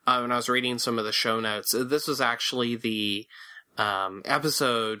actually, when I was reading some of the show notes, this was actually the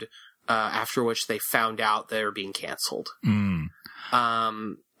episode after which they found out they were being canceled. But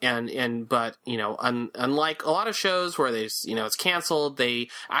unlike a lot of shows where it's canceled, they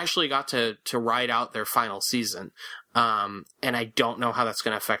actually got to ride out their final season. And I don't know how that's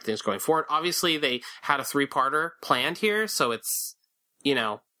going to affect things going forward. Obviously, they had a 3-parter planned here, so it's,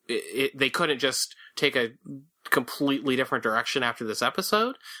 they couldn't just take a completely different direction after this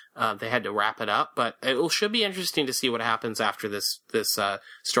episode. They had to wrap it up, but it should be interesting to see what happens after this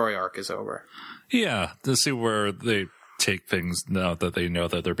story arc is over. Yeah, to see where they take things now that they know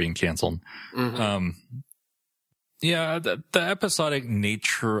that they're being canceled. Mm-hmm. The episodic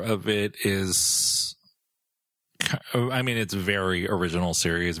nature of it is, I mean, it's very original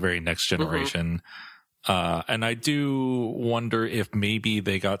series, very Next Generation. And I do wonder if maybe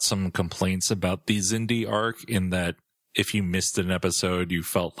they got some complaints about the Xindi arc, in that if you missed an episode, you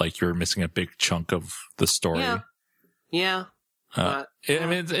felt like you were missing a big chunk of the story. Yeah. I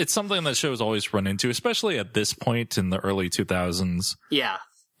mean, it's something that shows always run into, especially at this point in the early 2000s. Yeah.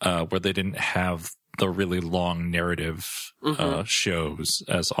 Where they didn't have the really long narrative shows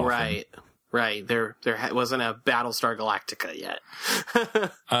as often. Right. There wasn't a Battlestar Galactica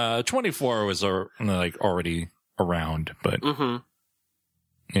yet. 24 was already around, but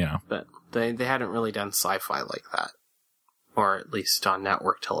but they hadn't really done sci-fi like that, or at least on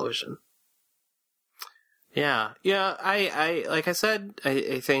network television. Yeah. I like I said,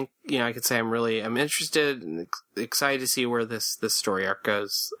 I think I could say I'm interested and excited to see where this story arc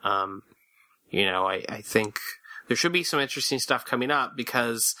goes. I think there should be some interesting stuff coming up,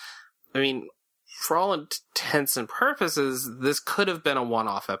 because, I mean, for all intents and purposes, this could have been a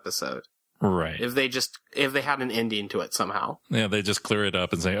one-off episode. Right. If they had an ending to it somehow. Yeah, they just clear it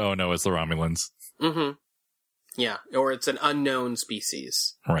up and say, oh no, it's the Romulans. Mm-hmm. Yeah, or it's an unknown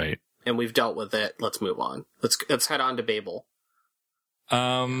species. Right. And we've dealt with it. Let's move on. Let's head on to Babel.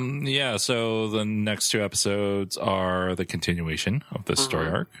 So the next 2 episodes are the continuation of this story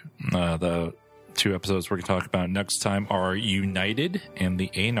arc. The 2 episodes we're going to talk about next time are United and the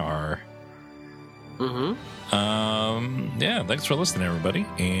Anar. Thanks for listening, everybody,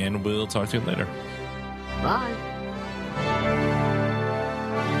 and we'll talk to you later. Bye.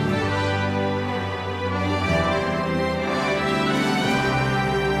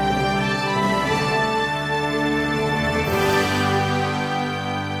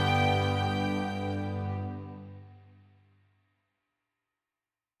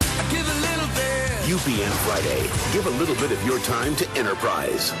 UPN Friday. Give a little bit of your time to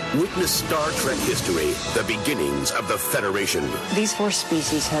Enterprise. Witness Star Trek history, the beginnings of the Federation. These 4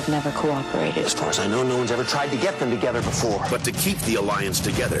 species have never cooperated. As far as I know, no one's ever tried to get them together before. But to keep the Alliance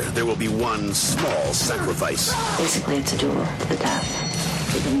together, there will be one small sacrifice. Basically, it's a duel to the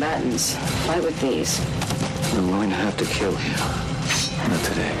death. The combatants fight with these. I'm going to have to kill you. Not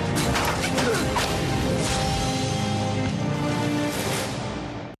today.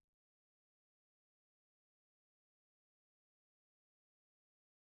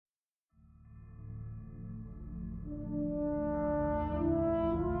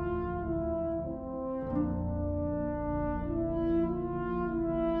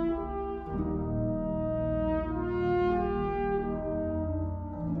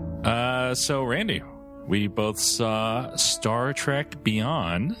 So, Randy, we both saw Star Trek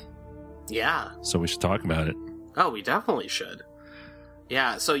Beyond. Yeah. So we should talk about it. Oh, we definitely should.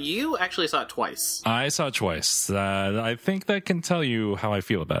 Yeah, so you actually saw it twice. I saw it twice. I think that can tell you how I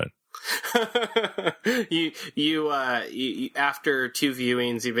feel about it. you after 2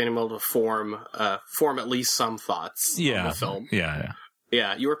 viewings, you've been able to form at least some thoughts on the film.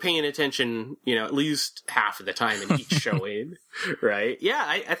 Yeah, you were paying attention, at least half of the time in each showing, right? Yeah,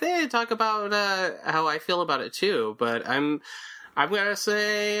 I think I'd talk about how I feel about it too, but I'm gonna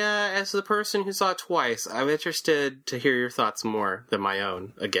say, as the person who saw it twice, I'm interested to hear your thoughts more than my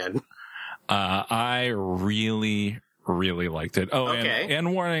own again. I really, really liked it. Oh, okay.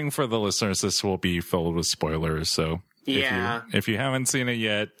 and warning for the listeners, this will be filled with spoilers, so if you haven't seen it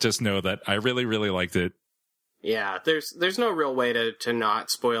yet, just know that I really, really liked it. Yeah, there's no real way to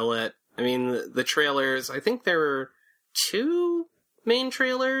not spoil it. I mean, the trailers, I think there were 2 main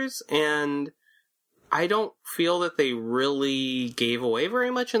trailers, and I don't feel that they really gave away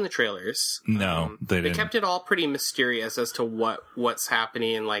very much in the trailers. No, they didn't. They kept it all pretty mysterious as to what's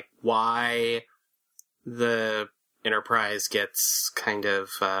happening and, like, why the Enterprise gets kind of,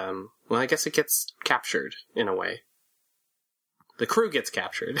 I guess it gets captured, in a way. The crew gets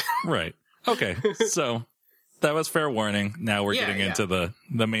captured. Right. Okay, so that was fair warning. Now we're getting into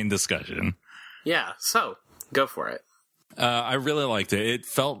the main discussion. Yeah, so, go for it. I really liked it. It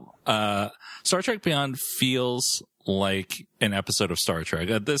felt, Star Trek Beyond feels like an episode of Star Trek.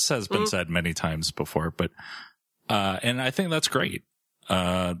 This has been said many times before, but, and I think that's great.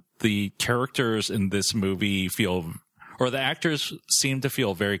 The characters in this movie the actors seem to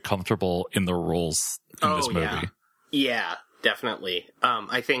feel very comfortable in their roles in this movie. Yeah, definitely.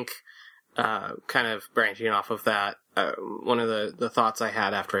 I think, kind of branching off of that, one of the thoughts I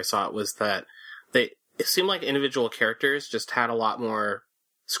had after I saw it was that it seemed like individual characters just had a lot more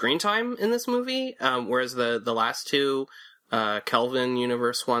screen time in this movie, whereas the last two, Kelvin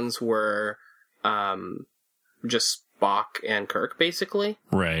universe ones were, just Spock and Kirk, basically.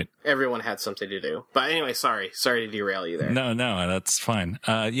 Right. Everyone had something to do. But anyway, sorry to derail you there. No, that's fine.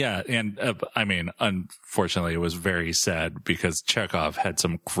 Yeah, and I mean, unfortunately, it was very sad because Chekhov had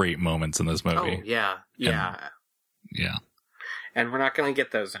some great moments in this movie. Oh, yeah. Yeah. And we're not going to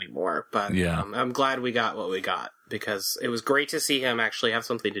get those anymore, but yeah. I'm glad we got what we got because it was great to see him actually have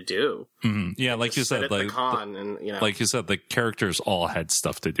something to do. Mm-hmm. Yeah, like you said, like the con, and like you said, the characters all had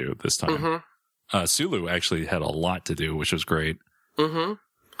stuff to do this time. Mm-hmm. Sulu actually had a lot to do, which was great. Mm-hmm.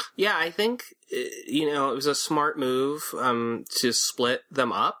 Yeah, I think, it was a smart move to split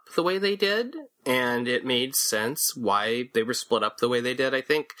them up the way they did, and it made sense why they were split up the way they did. I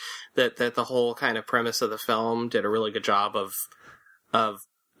think that the whole kind of premise of the film did a really good job of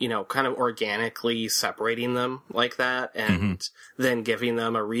kind of organically separating them like that, and then giving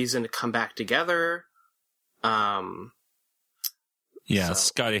them a reason to come back together. Yeah,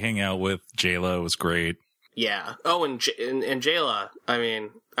 Scotty hanging out with Jayla was great. Yeah. Oh, and Jayla, I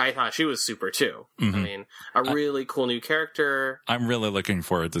mean, I thought she was super too. Mm-hmm. I mean, a really cool new character. I'm really looking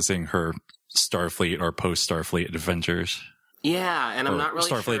forward to seeing her Starfleet or post-Starfleet adventures. Yeah, and I'm not really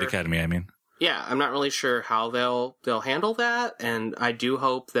Starfleet sure. Academy, I mean. Yeah, I'm not really sure how they'll handle that, and I do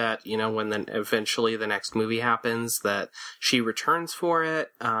hope that, when then eventually the next movie happens, that she returns for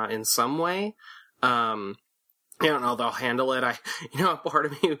it in some way. I don't know, they'll handle it. Part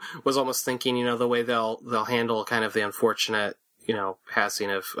of me was almost thinking, the way they'll handle kind of the unfortunate,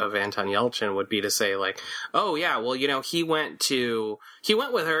 passing of Anton Yelchin would be to say like, oh yeah, well, he went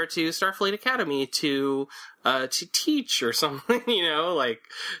with her to Starfleet Academy to teach or something, like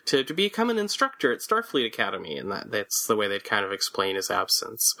to become an instructor at Starfleet Academy. And that's the way they'd kind of explain his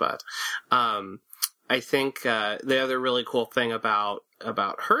absence. But, I think, the other really cool thing about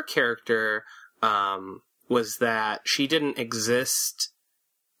her character, was that she didn't exist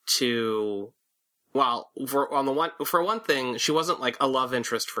to, for one thing, she wasn't like a love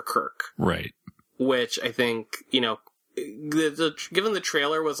interest for Kirk. Right. Which I think, given the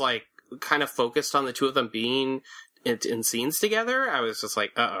trailer was like kind of focused on the two of them being in scenes together, I was just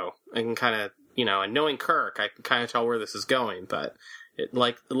like, I can kind of, and knowing Kirk, I can kind of tell where this is going, but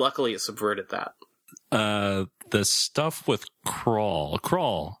luckily it subverted that. The stuff with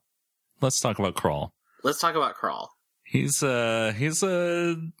Krall. Let's talk about Krall. Let's talk about Krall. He's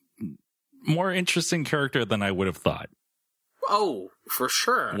a more interesting character than I would have thought. Oh, for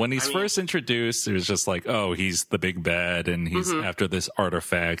sure. When he's first introduced, it was just like, oh, he's the big bad, and he's after this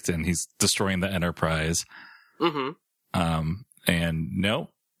artifact, and he's destroying the Enterprise. Mm-hmm. And no,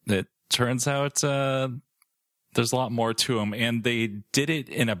 it turns out there's a lot more to him, and they did it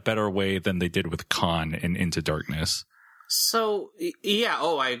in a better way than they did with Khan in Into Darkness. So, yeah,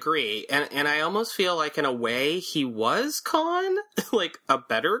 I agree. And I almost feel like in a way he was Khan, like a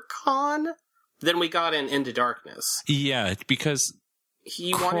better Khan than we got in Into Darkness. Yeah, because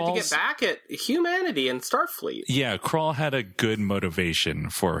he wanted to get back at humanity and Starfleet. Yeah, Krall had a good motivation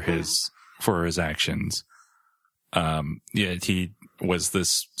for his actions. He was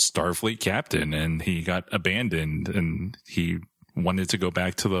this Starfleet captain and he got abandoned and he wanted to go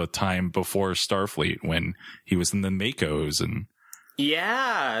back to the time before Starfleet when he was in the Makos and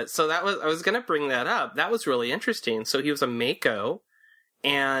so I was going to bring that up. That was really interesting. So he was a Mako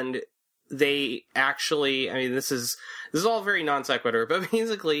and they actually, I mean, this is all very non sequitur, but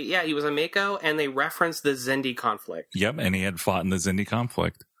basically, yeah, he was a Mako and they referenced the Xindi conflict. Yep. And he had fought in the Xindi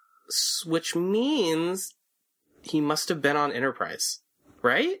conflict, which means he must have been on Enterprise,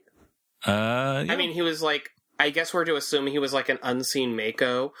 right? Yeah. I mean, he was like, I guess we're to assume he was like an unseen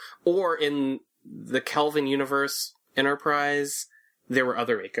Mako, or in the Kelvin universe Enterprise, there were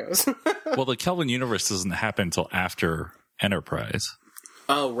other Makos. Well, the Kelvin universe doesn't happen until after Enterprise.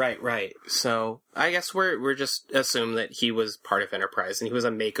 Oh, right. So I guess we're just assume that he was part of Enterprise and he was a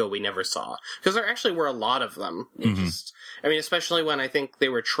Mako we never saw. Because there actually were a lot of them. Especially when I think they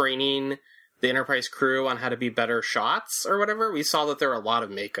were training the Enterprise crew on how to be better shots or whatever, we saw that there were a lot of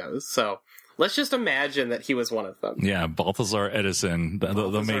Makos. So let's just imagine that he was one of them. Yeah, Balthazar Edison,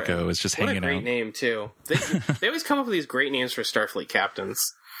 the Mako, is just hanging out. What a great name, too. They always come up with these great names for Starfleet captains.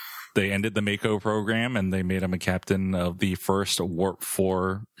 They ended the Mako program, and they made him a captain of the first Warp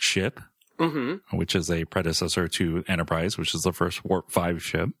 4 ship, which is a predecessor to Enterprise, which is the first Warp 5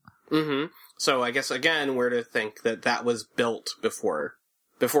 ship. So I guess, again, we're to think that was built before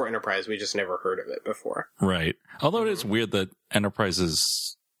before Enterprise. We just never heard of it before. Right. Although it is weird that Enterprise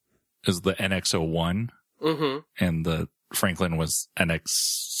is the NX-01 and the Franklin was NX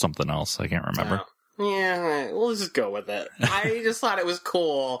something else. I can't remember. Yeah, we'll just go with it. I just thought it was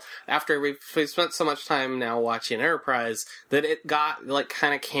cool after we've spent so much time now watching Enterprise that it got like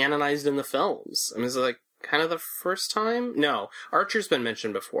kind of canonized in the films. I mean, is it like kind of the first time? No, Archer's been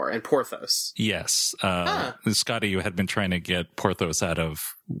mentioned before, and Porthos. Yes, Scotty, you had been trying to get Porthos out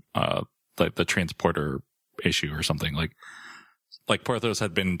of like the transporter issue or something. Like Porthos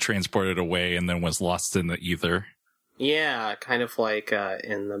had been transported away and then was lost in the ether. Yeah, kind of like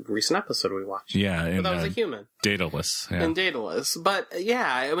in the recent episode we watched. Yeah, but that was a human. Daedalus. Yeah. In Daedalus. But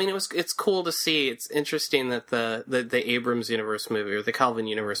yeah, I mean, it's cool to see. It's interesting that the Abrams universe movie or the Kelvin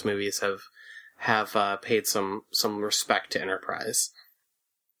universe movies have paid some respect to Enterprise,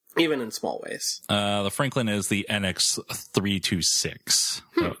 even in small ways. The Franklin is the NX-326.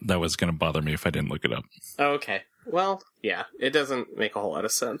 That was going to bother me if I didn't look it up. Okay. Well, yeah, it doesn't make a whole lot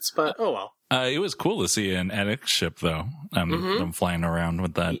of sense, but oh well. It was cool to see an NX ship, though. Them flying around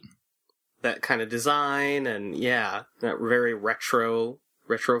with that. That kind of design, and yeah, that very retro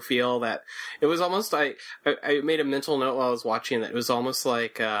feel. That it was almost I made a mental note while I was watching that it was almost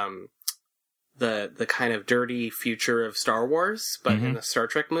like the kind of dirty future of Star Wars, but in a Star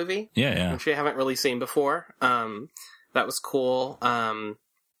Trek movie. Yeah. Which we haven't really seen before. That was cool.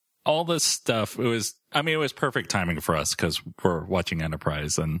 All this stuff, it was perfect timing for us because we're watching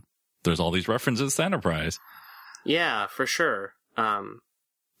Enterprise and there's all these references to Enterprise. Yeah, for sure.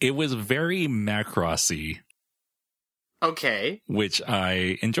 It was very Macrossy. Okay. Which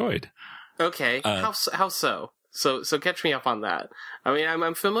I enjoyed. Okay. How so? So catch me up on that. I mean,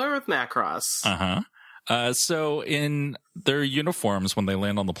 I'm familiar with Macross. So in their uniforms when they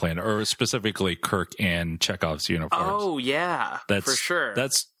land on the planet, or specifically Kirk and Chekhov's uniforms. Oh, yeah. For sure.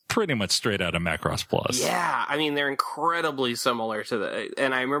 That's pretty much straight out of Macross Plus. Yeah. I mean, they're incredibly similar to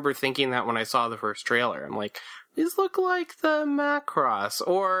and I remember thinking that when I saw the first trailer. I'm like, these look like the Macross.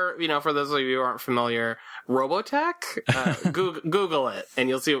 Or, for those of you who aren't familiar, Robotech? Google it, and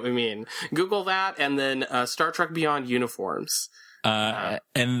you'll see what we mean. Google that, and then Star Trek Beyond uniforms. And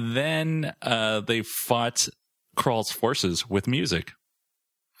then they fought Krall's forces with music.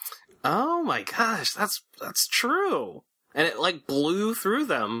 Oh my gosh, that's true. And it like blew through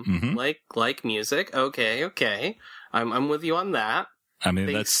them like music. Okay. I'm with you on that. I mean,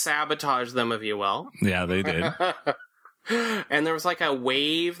 they sabotaged them, if you will. Yeah, they did. And there was like a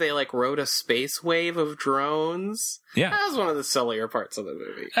wave. They like rode a space wave of drones. Yeah, that was one of the sillier parts of the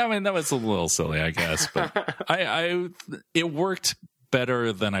movie. I mean, that was a little silly, I guess, but it worked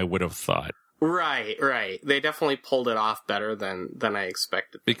better than I would have thought. Right. They definitely pulled it off better than I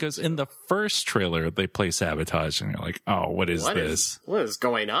expected. Because in the first trailer, they play sabotage, and you're like, "Oh, what is this? What is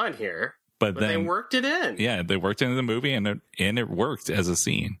going on here?" But then they worked it in. Yeah, they worked into the movie, and it worked as a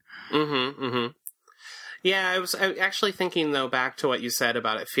scene. Yeah, I was actually thinking, though, back to what you said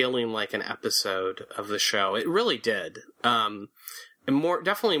about it feeling like an episode of the show. It really did.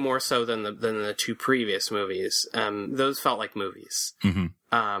 Definitely more so than the two previous movies. Those felt like movies.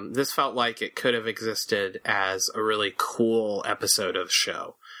 This felt like it could have existed as a really cool episode of the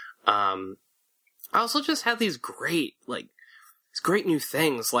show. I also just had these great new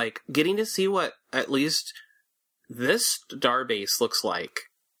things, like getting to see what at least this starbase looks like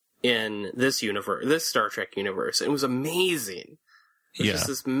in this universe, this Star Trek universe. It was amazing. It's just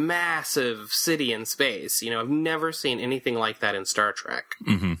this massive city in space. I've never seen anything like that in Star Trek.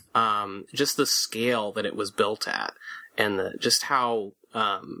 Just the scale that it was built at, and just how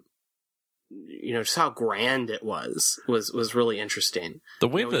grand it was really interesting. The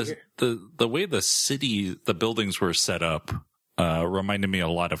way the way the city, the buildings were set up, reminded me a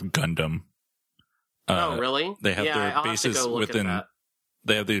lot of Gundam. Oh, really? They have their bases within.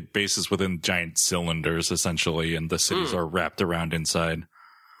 They have the bases within giant cylinders, essentially, and the cities are wrapped around inside.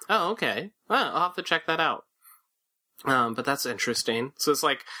 Oh, okay. Well, I'll have to check that out. But that's interesting. So it's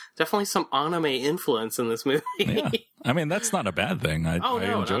like definitely some anime influence in this movie. Yeah. I mean, that's not a bad thing. I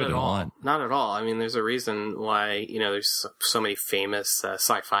enjoyed it a lot. Not at all. I mean, there's a reason why, there's so many famous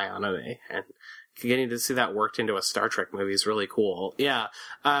sci-fi anime, and getting to see that worked into a Star Trek movie is really cool. Yeah.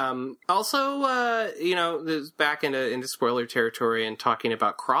 Also, back into spoiler territory and talking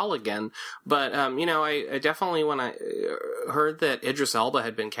about Krall again. But, I definitely, when I heard that Idris Elba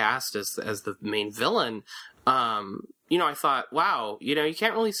had been cast as the main villain, I thought, wow, you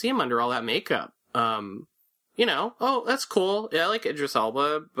can't really see him under all that makeup. Oh, that's cool. Yeah, I like Idris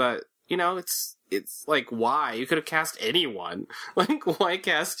Elba, but, it's like, why? You could have cast anyone. Like, why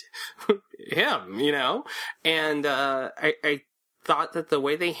cast him, And, I thought that the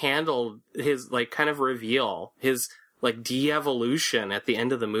way they handled his, like, kind of reveal, his, like, de-evolution at the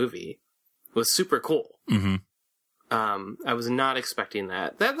end of the movie was super cool. Mm-hmm. I was not expecting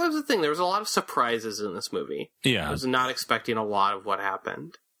that. That was the thing. There was a lot of surprises in this movie. Yeah. I was not expecting a lot of what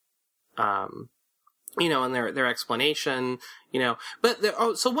happened. You know, and their explanation, you know. But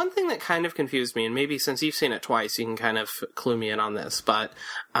so one thing that kind of confused me, and maybe since you've seen it twice, you can kind of clue me in on this, but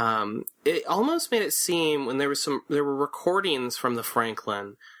it almost made it seem, when there were recordings from the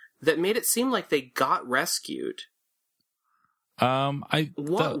Franklin that made it seem like they got rescued.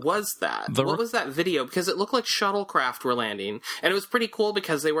 What was that? What was that video? Because it looked like shuttlecraft were landing, and it was pretty cool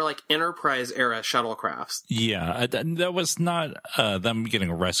because they were like Enterprise era shuttlecrafts. Yeah, that was not them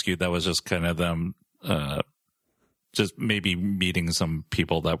getting rescued. That was just kind of them just maybe meeting some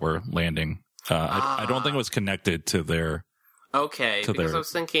people that were landing. I don't think it was connected to their. Okay, because I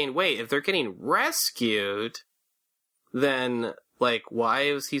was thinking, wait, if they're getting rescued, then like, why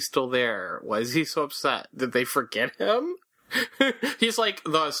is he still there? Why is he so upset? Did they forget him? He's like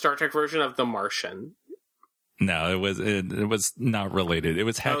the Star Trek version of the Martian. No, it was not related. It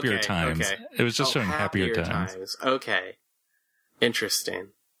was Happier Times. Okay. It was just showing Happier Times. Okay. Interesting.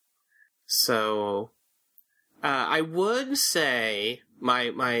 So, I would say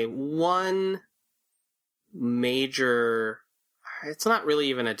my one major, it's not really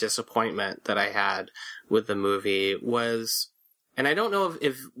even a disappointment that I had with the movie was, and I don't know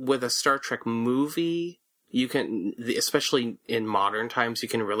if with a Star Trek movie, you can, especially in modern times, you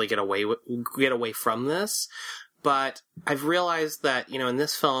can really get away from this. But I've realized that, you know, in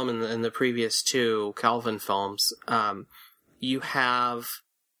this film and in the previous two Kelvin films, you have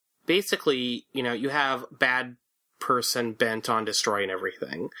basically, you know, you have bad person bent on destroying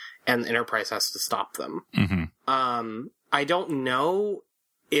everything, and the Enterprise has to stop them. Mm-hmm. I don't know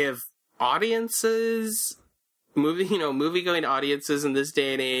if audiences, movie-going audiences in this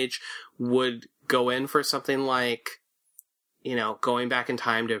day and age would go in for something like, you know, going back in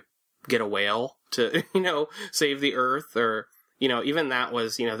time to get a whale to, you know, save the Earth, or, you know, even that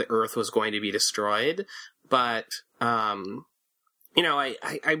was, you know, the Earth was going to be destroyed. But, you know,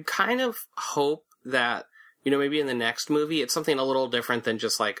 I kind of hope that, you know, maybe in the next movie, it's something a little different than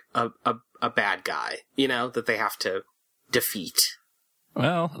just like a bad guy, you know, that they have to defeat.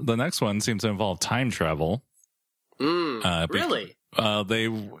 Well, the next one seems to involve time travel. Really?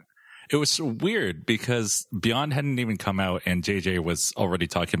 It was weird because Beyond hadn't even come out, and JJ was already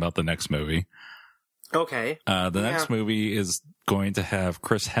talking about the next movie. Okay. The next movie is going to have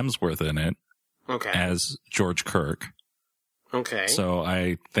Chris Hemsworth in it. Okay. As George Kirk. Okay. So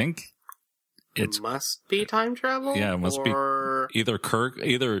I think it must be time travel? Yeah, it must be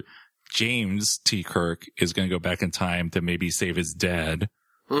either James T. Kirk is going to go back in time to maybe save his dad,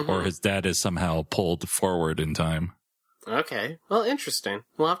 or his dad is somehow pulled forward in time. Okay. Well, interesting.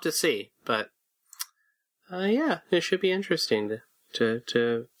 We'll have to see. But, yeah, it should be interesting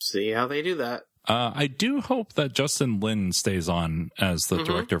to see how they do that. I do hope that Justin Lin stays on as the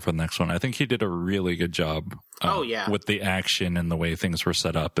director for the next one. I think he did a really good job. With the action and the way things were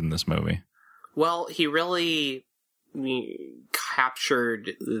set up in this movie. Well, he really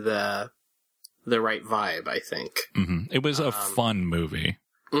captured the right vibe, I think. Mm-hmm. It was a fun movie.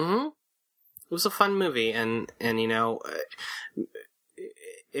 Mm-hmm. It was a fun movie, and you know,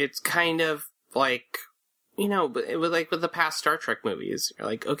 it's kind of like, you know, it was like with the past Star Trek movies. You're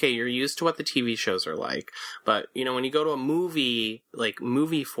like, okay, you're used to what the TV shows are like, but you know, when you go to a movie, like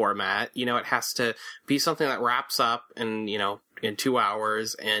movie format, you know, it has to be something that wraps up in, you know, in 2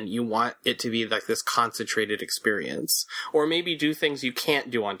 hours, and you want it to be like this concentrated experience, or maybe do things you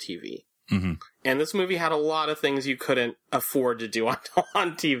can't do on TV. Mm-hmm. And this movie had a lot of things you couldn't afford to do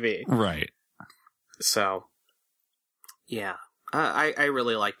on TV. Right. So, yeah, I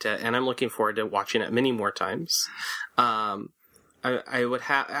really liked it, and I'm looking forward to watching it many more times. I would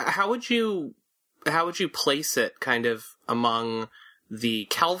have. How would you place it, kind of among the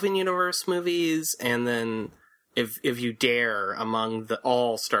Kelvin universe movies, and then if you dare, among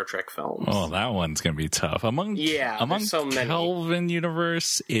all Star Trek films? Oh, that one's gonna be tough. Among so many. Kelvin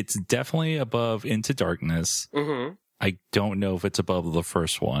universe, it's definitely above Into Darkness. Mm-hmm. I don't know if it's above the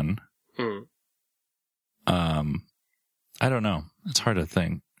first one. I don't know. It's hard to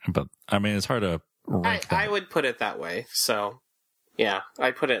think, but I mean, it's hard to rank I would put it that way. So, yeah,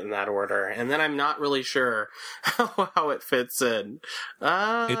 I put it in that order, and then I'm not really sure how it fits in.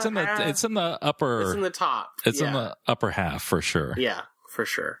 It's in the upper. It's in the top. It's in the upper half for sure. Yeah, for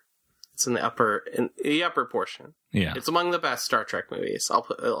sure. It's in the upper portion. Yeah, it's among the best Star Trek movies.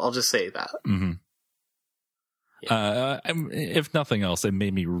 I'll just say that. Mm-hmm. Yeah. If nothing else, it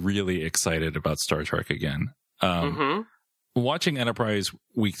made me really excited about Star Trek again. watching Enterprise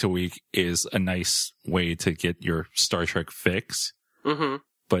week to week is a nice way to get your Star Trek fix. Mm-hmm.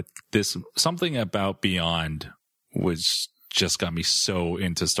 But something about Beyond was just got me so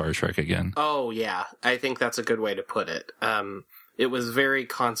into Star Trek again. Oh, yeah. I think that's a good way to put it. It was very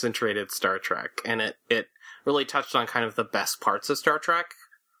concentrated Star Trek, and it really touched on kind of the best parts of Star Trek,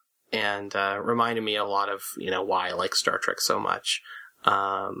 and reminded me a lot of, why I like Star Trek so much.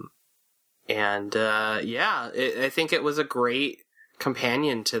 I think it was a great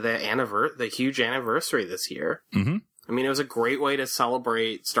companion to the huge anniversary this year. Mm-hmm. I mean, it was a great way to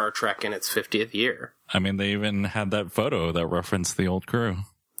celebrate Star Trek in its 50th year. I mean, they even had that photo that referenced the old crew.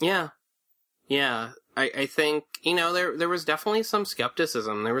 Yeah. Yeah. I think, there was definitely some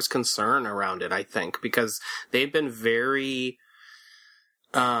skepticism. There was concern around it, I think, because they've been very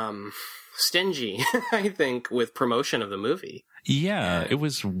stingy, I think, with promotion of the movie. Yeah, it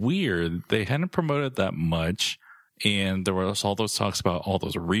was weird. They hadn't promoted that much, and there was all those talks about all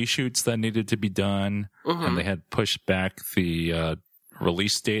those reshoots that needed to be done, Mm-hmm. and they had pushed back the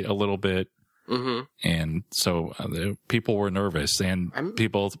release date a little bit, Mm-hmm. and so people were nervous, and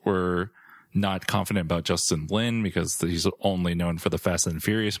people were not confident about Justin Lin because he's only known for the Fast and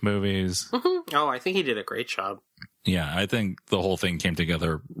Furious movies. Mm-hmm. Oh, I think he did a great job. Yeah, I think the whole thing came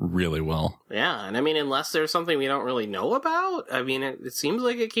together really well. Yeah, and I mean, unless there's something we don't really know about, I mean, it seems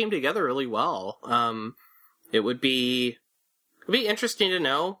like it came together really well. It would be interesting to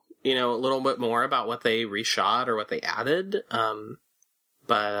know, a little bit more about what they reshot or what they added.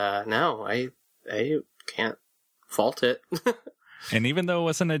 But no, I can't fault it. And even though it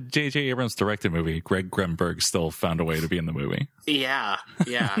wasn't a J.J. Abrams directed movie, Greg Grunberg still found a way to be in the movie. Yeah,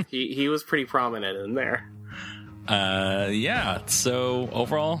 he was pretty prominent in there. So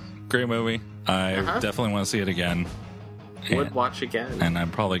overall, great movie. I definitely want to see it again. Would watch again. And I'm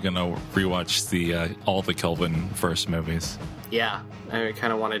probably going to rewatch all the Kelvin first movies. Yeah, I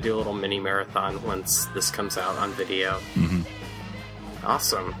kind of want to do a little mini marathon once this comes out on video. Mm-hmm.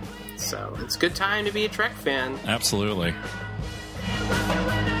 Awesome. So it's a good time to be a Trek fan. Absolutely.